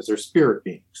spirit, because they're spirit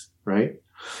beings, right?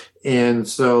 And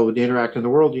so to interact in the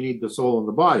world, you need the soul and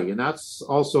the body. And that's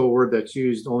also a word that's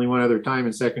used only one other time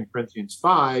in 2 Corinthians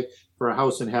 5 for a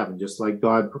house in heaven, just like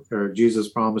God or Jesus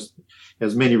promised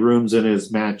as many rooms in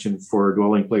his mansion for a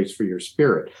dwelling place for your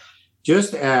spirit.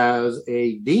 Just as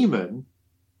a demon,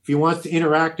 if he wants to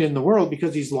interact in the world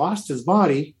because he's lost his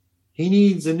body, he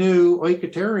needs a new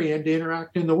oikaterion to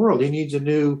interact in the world. He needs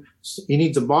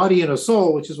a body and a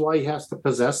soul, which is why he has to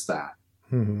possess that.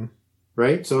 Mm-hmm.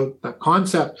 Right? So that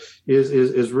concept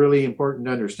is really important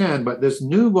to understand. But this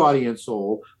new body and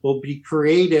soul will be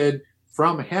created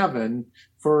from heaven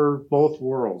for both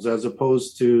worlds, as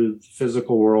opposed to the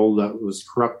physical world that was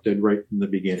corrupted right from the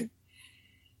beginning.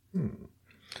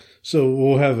 So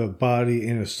we'll have a body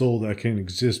and a soul that can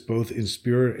exist both in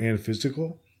spirit and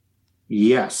physical?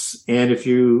 Yes. And if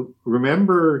you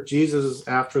remember, Jesus,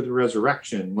 after the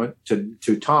resurrection, went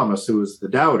to Thomas, who was the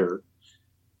doubter,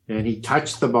 and he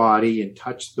touched the body and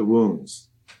touched the wounds.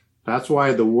 That's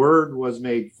why the Word was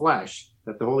made flesh,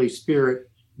 that the Holy Spirit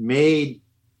made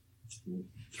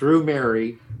through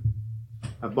Mary,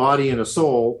 a body and a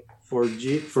soul for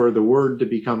the Word to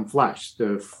become flesh,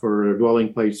 for a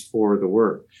dwelling place for the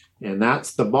Word. And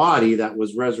that's the body that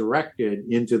was resurrected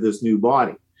into this new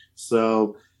body.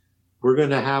 So we're going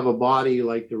to have a body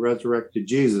like the resurrected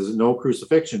Jesus, no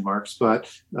crucifixion marks,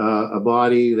 but a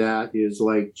body that is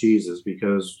like Jesus,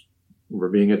 because we're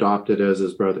being adopted as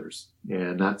his brothers.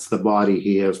 And that's the body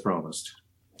he has promised.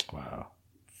 Wow.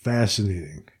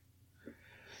 Fascinating.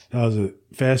 That was a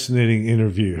fascinating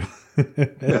interview.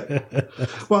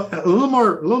 Well, a little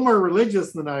more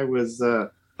religious than I was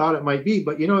thought it might be,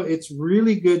 but it's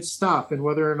really good stuff. And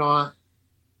whether or not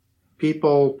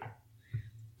people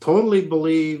totally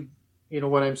believe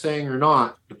what I'm saying or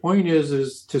not, the point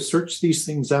is to search these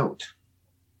things out,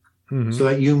 so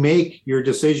that you make your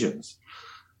decisions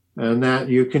and that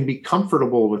you can be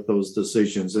comfortable with those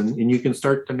decisions, and you can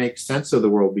start to make sense of the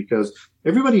world, because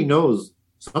everybody knows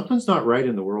something's not right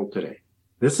in the world today.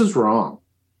 This is wrong.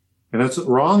 And it's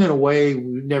wrong in a way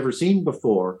we've never seen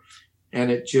before. And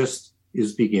it just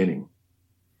is beginning.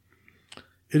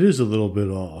 It is a little bit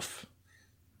off.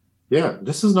 Yeah,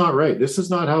 this is not right. This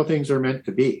is not how things are meant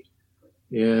to be.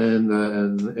 And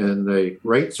the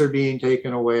rights are being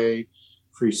taken away.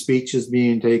 Free speech is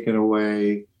being taken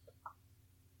away.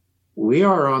 We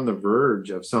are on the verge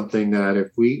of something that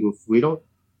if we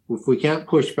can't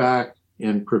push back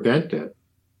and prevent it,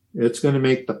 it's going to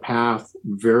make the path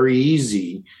very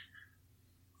easy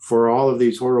for all of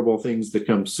these horrible things to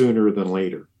come sooner than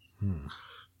later.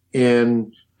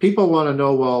 And people want to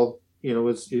know, well,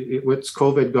 what's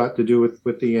COVID got to do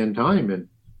with the end time? And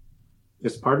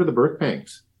it's part of the birth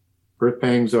pangs. Birth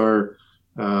pangs are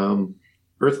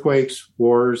earthquakes,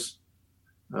 wars,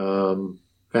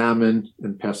 famine,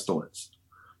 and pestilence.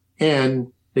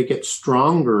 And they get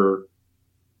stronger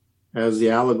as the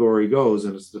allegory goes,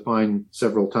 and it's defined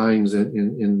several times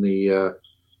in the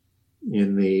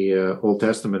Old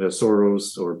Testament as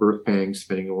sorrows or birth pangs,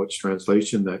 depending on which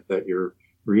translation that you're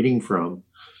reading from.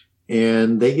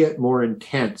 And they get more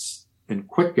intense and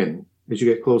quicken as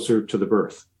you get closer to the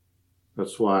birth.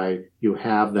 That's why you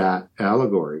have that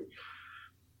allegory.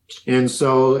 And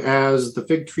so as the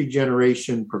fig tree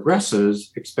generation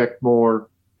progresses, expect more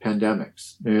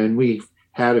pandemics. And we've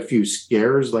had a few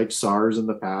scares like SARS in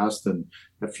the past and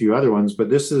a few other ones, but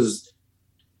this is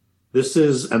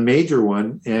a major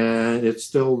one, and it's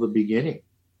still the beginning.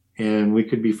 And we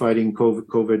could be fighting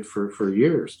COVID for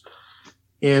years.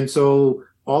 And so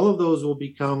all of those will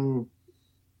become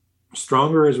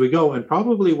stronger as we go, and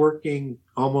probably working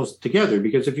almost together,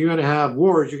 because if you're going to have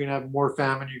wars, you're going to have more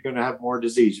famine, you're going to have more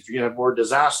disease. If you're going to have more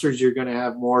disasters, you're going to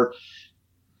have more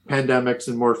pandemics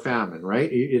and more famine, right?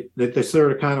 They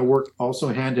sort of kind of work also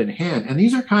hand in hand. And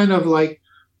these are kind of like,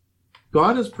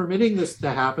 God is permitting this to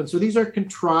happen. So these are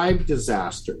contrived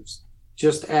disasters,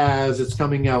 just as it's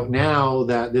coming out now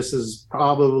that this is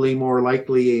probably more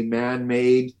likely a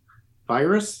man-made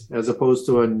virus as opposed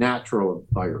to a natural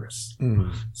virus.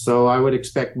 So I would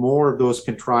expect more of those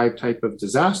contrived type of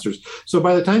disasters. So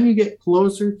by the time you get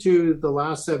closer to the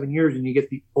last 7 years and you get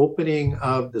the opening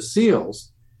of the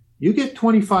seals, you get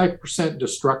 25%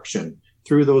 destruction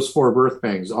through those 4 birth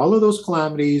pangs. All of those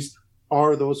calamities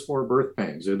are those 4 birth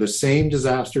pangs. They're the same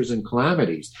disasters and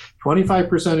calamities.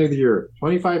 25% of the earth,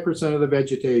 25% of the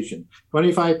vegetation,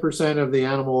 25% of the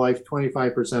animal life,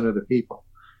 25% of the people.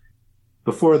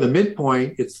 Before the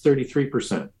midpoint, it's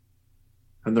 33%.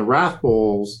 And the wrath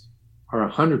bowls are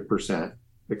 100%,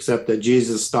 except that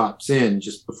Jesus stops in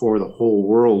just before the whole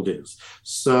world is.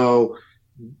 So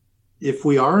if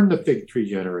we are in the fig tree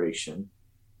generation,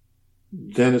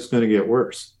 then it's going to get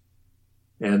worse.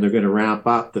 And they're going to ramp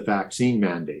up the vaccine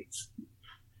mandates.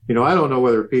 I don't know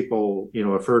whether people,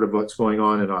 have heard of what's going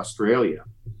on in Australia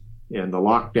and the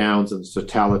lockdowns and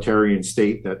totalitarian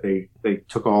state that they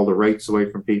took all the rights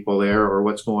away from people there, or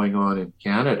what's going on in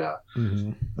Canada.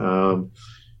 I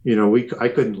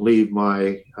couldn't leave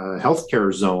my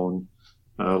healthcare zone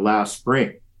last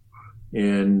spring.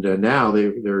 And now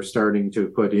they're starting to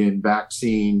put in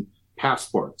vaccine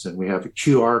passports, and we have a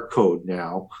QR code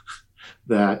now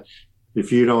that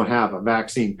if you don't have a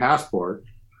vaccine passport,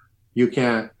 you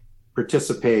can't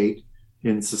participate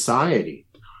in society.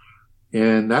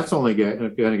 And that's only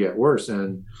going to get worse.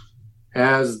 And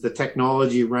as the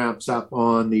technology ramps up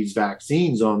on these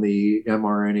vaccines, on the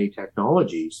mRNA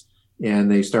technologies,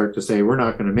 and they start to say, we're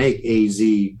not going to make AZ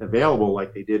available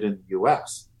like they did in the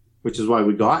US, which is why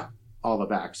we got all the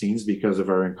vaccines, because of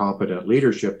our incompetent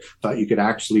leadership. Thought you could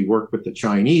actually work with the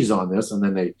Chinese on this. And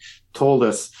then they told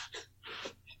us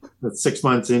that 6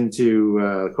 months into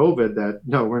COVID that,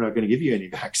 no, we're not going to give you any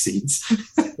vaccines.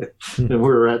 And we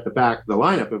were at the back of the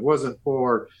lineup. If it wasn't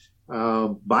for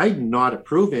Biden not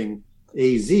approving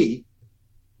AZ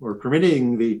or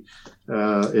permitting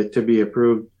it to be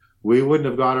approved, we wouldn't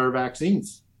have got our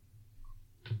vaccines.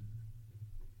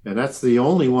 And that's the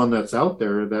only one that's out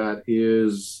there that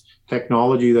is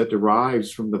technology that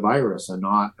derives from the virus and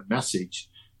not a message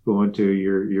going to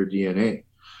your DNA.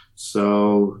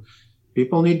 So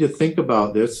people need to think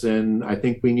about this, and I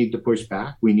think we need to push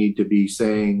back. We need to be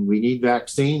saying we need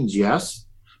vaccines, yes,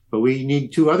 but we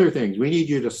need two other things. We need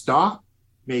you to stop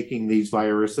making these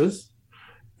viruses,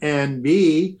 and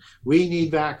B, we need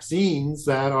vaccines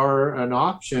that are an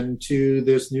option to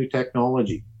this new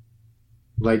technology,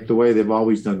 like the way they've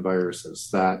always done viruses,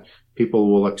 that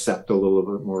people will accept a little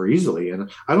bit more easily. And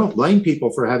I don't blame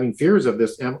people for having fears of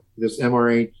this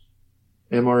mRNA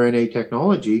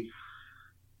technology,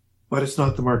 but it's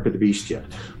not the mark of the beast yet.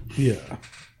 Yeah.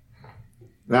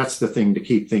 That's the thing to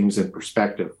keep things in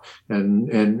perspective.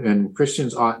 And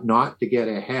Christians ought not to get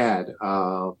ahead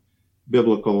of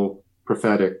biblical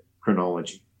prophetic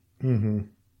chronology. Mm-hmm.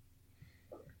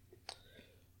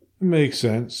 Makes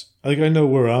sense. Like, I know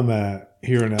where I'm at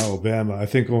here in Alabama. I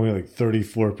think only like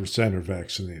 34% are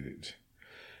vaccinated.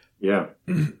 Yeah.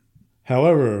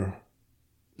 However,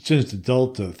 since the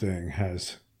Delta thing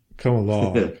has come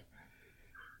along,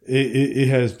 it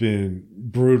has been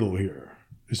brutal here.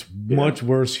 It's much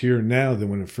worse here now than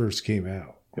when it first came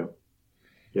out.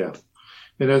 Yeah.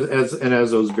 And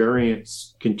as those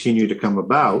variants continue to come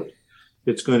about,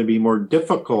 it's going to be more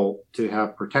difficult to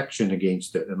have protection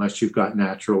against it unless you've got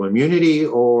natural immunity,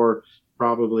 or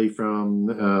probably from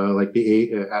like the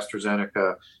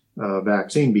AstraZeneca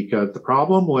vaccine. Because the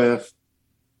problem with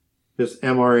this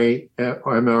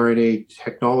mRNA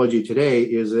technology today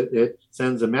is it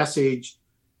sends a message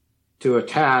to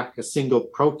attack a single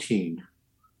protein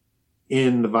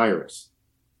in the virus,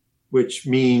 which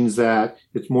means that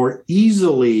it's more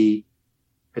easily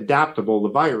adaptable, the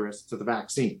virus, to the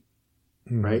vaccine.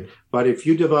 Mm-hmm. Right. But if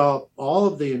you develop all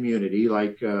of the immunity,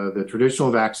 like the traditional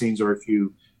vaccines, or if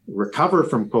you recover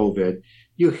from COVID,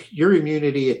 your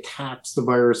immunity attacks the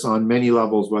virus on many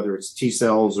levels, whether it's T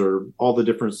cells or all the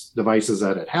different devices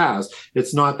that it has.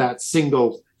 It's not that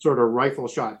single sort of rifle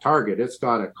shot target. It's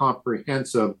got a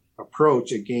comprehensive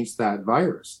approach against that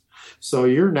virus. So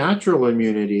your natural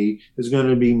immunity is going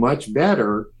to be much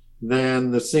better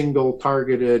than the single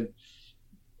targeted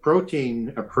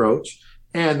protein approach.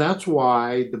 And that's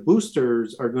why the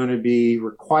boosters are going to be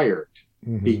required,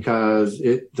 because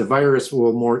the virus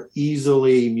will more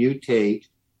easily mutate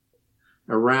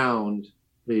around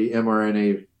the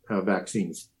mRNA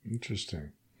vaccines.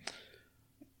 Interesting.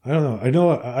 I don't know. I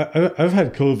know I've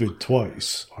had COVID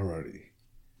twice already.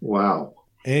 Wow.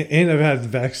 And I've had the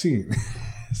vaccine.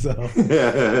 So,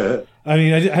 I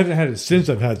mean, I haven't had it since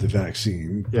I've had the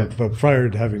vaccine, but prior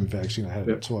to having the vaccine, I had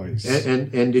it twice.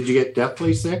 And did you get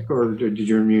deathly sick, or did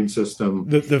your immune system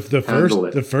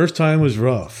the first time was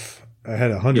rough. I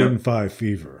had 105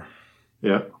 fever.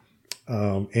 Yeah.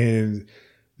 And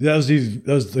that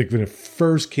was like when it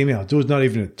first came out. There was not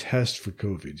even a test for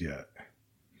COVID yet.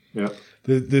 Yeah.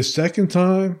 The second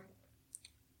time,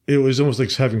 it was almost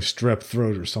like having strep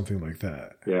throat or something like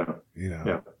that. Yeah. You know.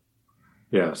 Yeah.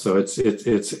 Yeah, so it's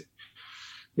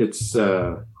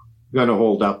going to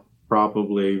hold up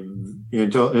probably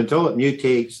until it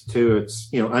mutates to it's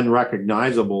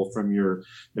unrecognizable from your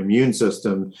immune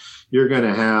system. You're going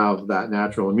to have that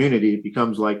natural immunity. It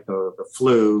becomes like the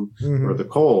flu or the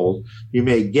cold. You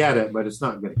may get it, but it's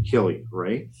not going to kill you,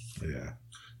 right? Yeah.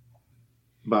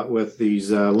 But with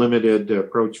these limited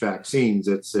approach vaccines,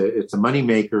 it's a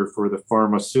moneymaker for the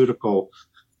pharmaceutical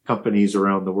companies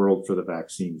around the world for the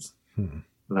vaccines. And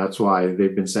that's why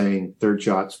they've been saying third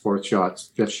shots, fourth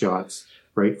shots, fifth shots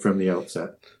right from the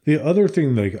outset. The other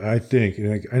thing, I think,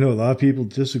 and I know a lot of people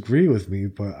disagree with me,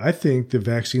 but I think the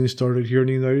vaccine started here in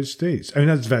the United States. I mean,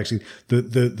 not the vaccine,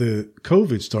 the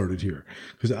COVID started here,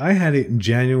 because I had it in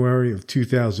January of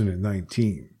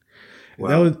 2019. Wow.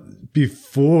 That was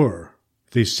before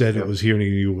they said it was here in the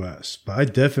U.S., but I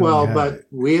definitely had it.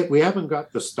 we haven't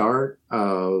got the start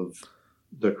of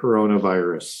the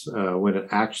coronavirus when it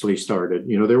actually started.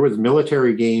 There was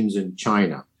military games in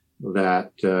China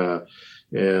that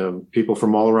people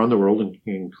from all around the world,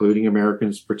 including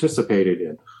Americans, participated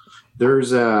in.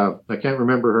 There's I can't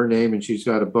remember her name, and she's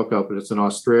got a book out, but it's an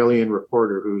Australian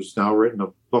reporter who's now written a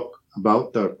book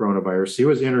about the coronavirus. He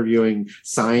was interviewing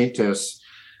scientists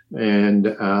and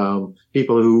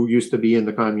people who used to be in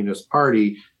the Communist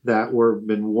Party that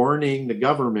been warning the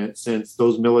government since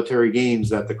those military games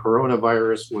that the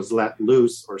coronavirus was let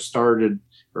loose or started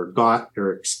or got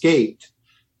or escaped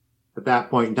at that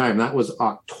point in time. That was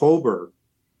October,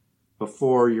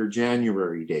 before your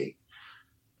January date.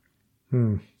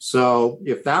 So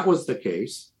if that was the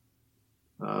case,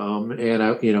 and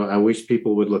I wish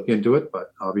people would look into it,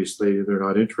 but obviously they're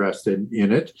not interested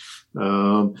in it,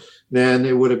 then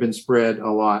it would have been spread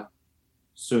a lot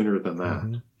sooner than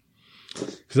that.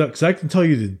 Because I can tell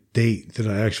you the date that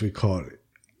I actually caught it.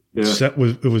 Yeah.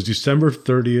 It was December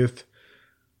 30th,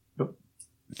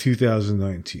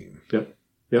 2019. Yep.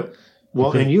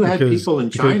 Well, and you had people in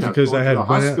China because I had to the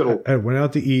hospital. I went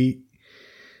out to eat,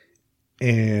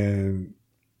 and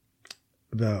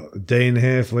about a day and a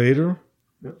half later,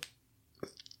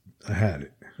 I had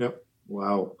it. Yep.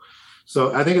 Wow.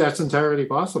 So I think that's entirely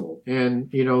possible.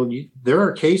 And, there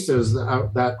are cases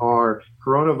that are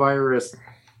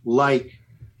coronavirus-like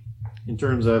in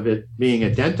terms of it being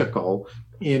identical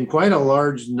in quite a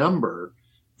large number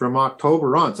from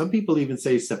October on. Some people even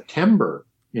say September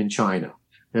in China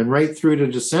and right through to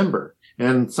December.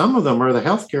 And some of them are the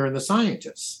healthcare and the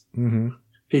scientists,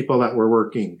 people that were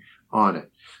working on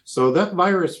it. So that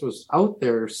virus was out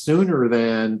there sooner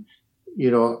than,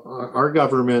 our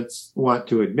governments want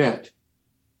to admit,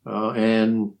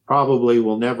 and probably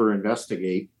will never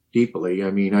investigate deeply.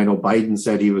 I mean, I know Biden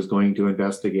said he was going to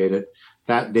investigate it.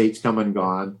 That date's come and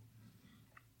gone.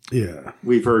 Yeah.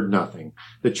 We've heard nothing.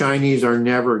 The Chinese are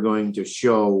never going to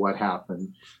show what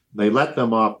happened. They let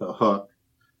them off the hook.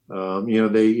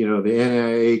 The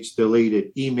NIH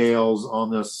deleted emails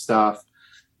on this stuff.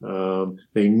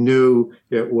 They knew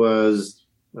it was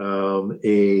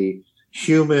a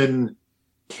human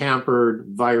tampered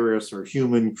virus or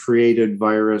human created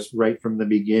virus right from the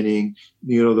beginning.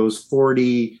 Those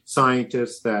 40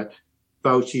 scientists that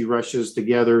Fauci rushes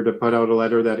together to put out a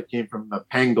letter that it came from the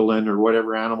pangolin or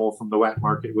whatever animal from the wet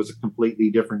market. It was a completely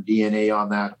different DNA on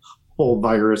that whole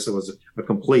virus. It was a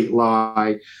complete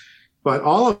lie. But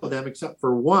all of them, except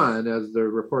for one, as the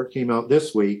report came out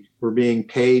this week, were being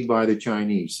paid by the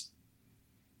Chinese.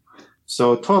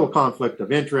 So total conflict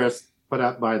of interest put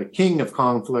up by the king of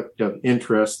conflict of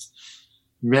interest,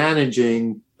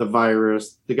 managing the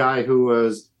virus, the guy who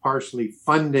was partially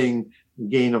funding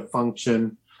gain of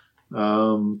function.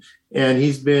 And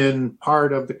he's been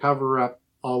part of the cover up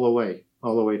all the way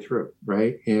through,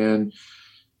 right? And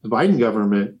the Biden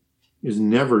government is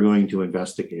never going to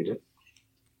investigate it.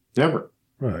 Never.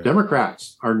 Right.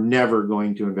 Democrats are never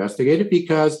going to investigate it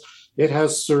because it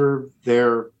has served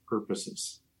their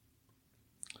purposes.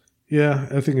 Yeah,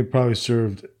 I think it probably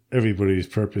served everybody's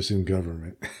purpose in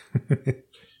government.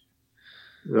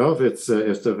 Well, if it's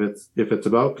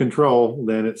about control,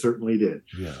 then it certainly did.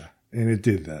 Yeah, and it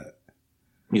did that.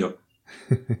 Yep.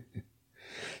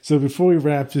 So before we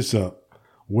wrap this up,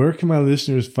 where can my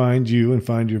listeners find you and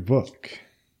find your book?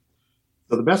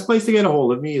 So the best place to get a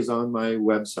hold of me is on my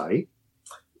website,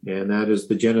 and that is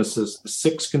the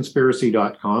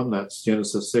Genesis6conspiracy.com. That's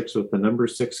Genesis 6 with the number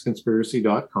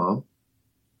 6conspiracy.com.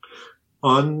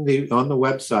 On the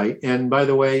website. And by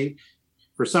the way,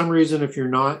 for some reason, if you're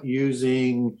not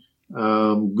using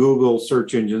Google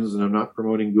search engines, and I'm not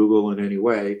promoting Google in any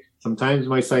way, sometimes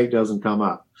my site doesn't come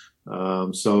up.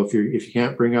 So if you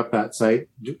can't bring up that site,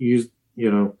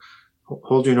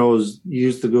 hold your nose,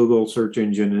 use the Google search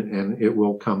engine, and it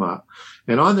will come up.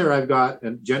 And on there, I've got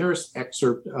a generous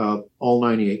excerpt of all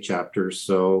 98 chapters.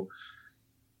 So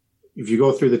if you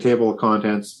go through the table of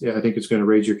contents, I think it's going to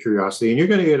raise your curiosity, and you're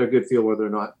going to get a good feel whether or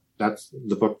not that's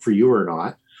the book for you or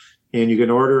not. And you can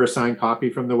order a signed copy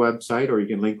from the website, or you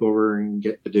can link over and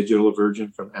get the digital version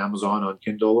from Amazon on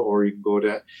Kindle, or you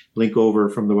can link over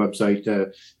from the website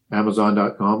to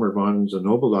Amazon.com or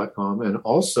BarnesandNoble.com. And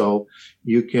also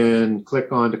you can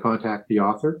click on to contact the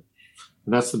author.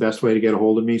 And that's the best way to get a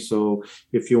hold of me. So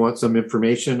if you want some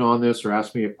information on this or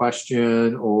ask me a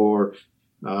question, or,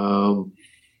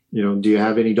 do you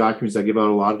have any documents? I give out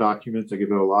a lot of documents. I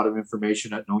give out a lot of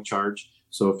information at no charge.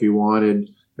 So if you wanted,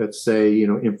 let's say,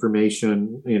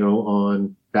 information,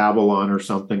 on Babylon or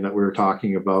something that we were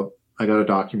talking about, I got a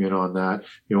document on that.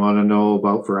 You want to know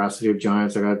about Veracity of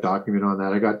Giants, I got a document on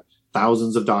that. I got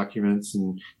thousands of documents,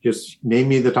 and just name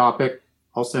me the topic,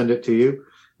 I'll send it to you.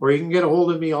 Or you can get a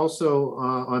hold of me also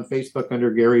on Facebook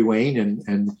under Gary Wayne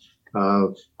and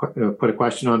put a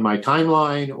question on my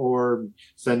timeline, or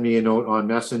send me a note on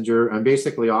Messenger. I'm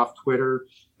basically off Twitter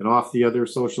and off the other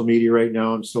social media right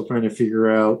now. I'm still trying to figure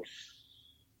out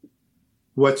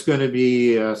what's going to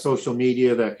be social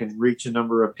media that can reach a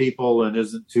number of people and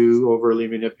isn't too overly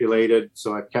manipulated.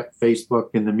 So I've kept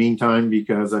Facebook in the meantime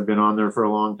because I've been on there for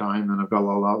a long time and I've got a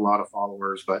lot of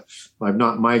followers, but I've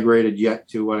not migrated yet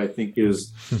to what I think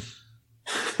is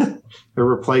a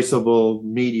replaceable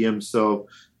medium. So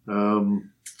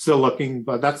still looking,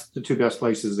 but that's the two best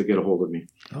places to get a hold of me.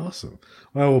 Awesome.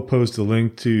 Well, I will post a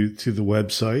link to the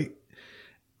website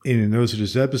in the notes of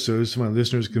this episode so my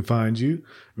listeners can find you,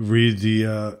 read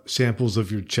the samples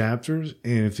of your chapters,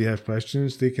 and if they have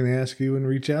questions, they can ask you and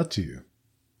reach out to you.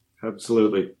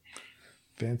 Absolutely.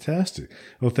 Fantastic.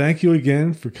 Well, thank you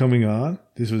again for coming on.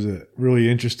 This was a really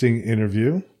interesting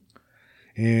interview,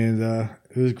 and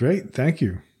it was great. Thank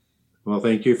you. Well,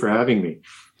 thank you for having me.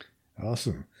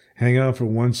 Awesome. Hang on for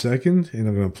 1 second, and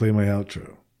I'm going to play my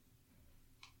outro.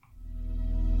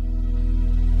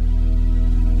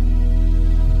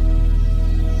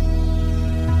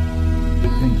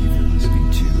 Thank you for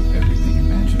listening to Everything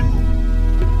Imaginable.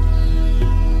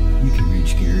 You can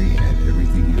reach Gary at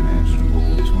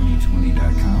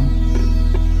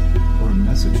everythingimaginable2020.com or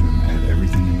message him at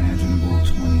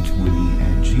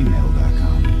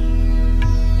everythingimaginable2020@gmail.com.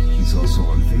 He's also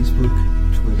on Facebook,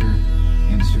 Twitter,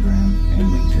 Instagram, and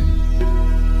LinkedIn.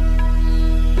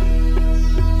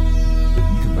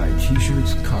 You can buy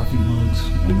t-shirts, coffee mugs,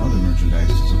 and other merchandise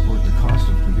to support the cost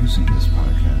of producing this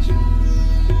podcast.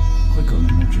 Click on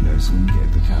the merchandise link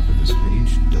at the top of this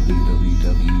page,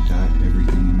 www.everythingimaginable.com.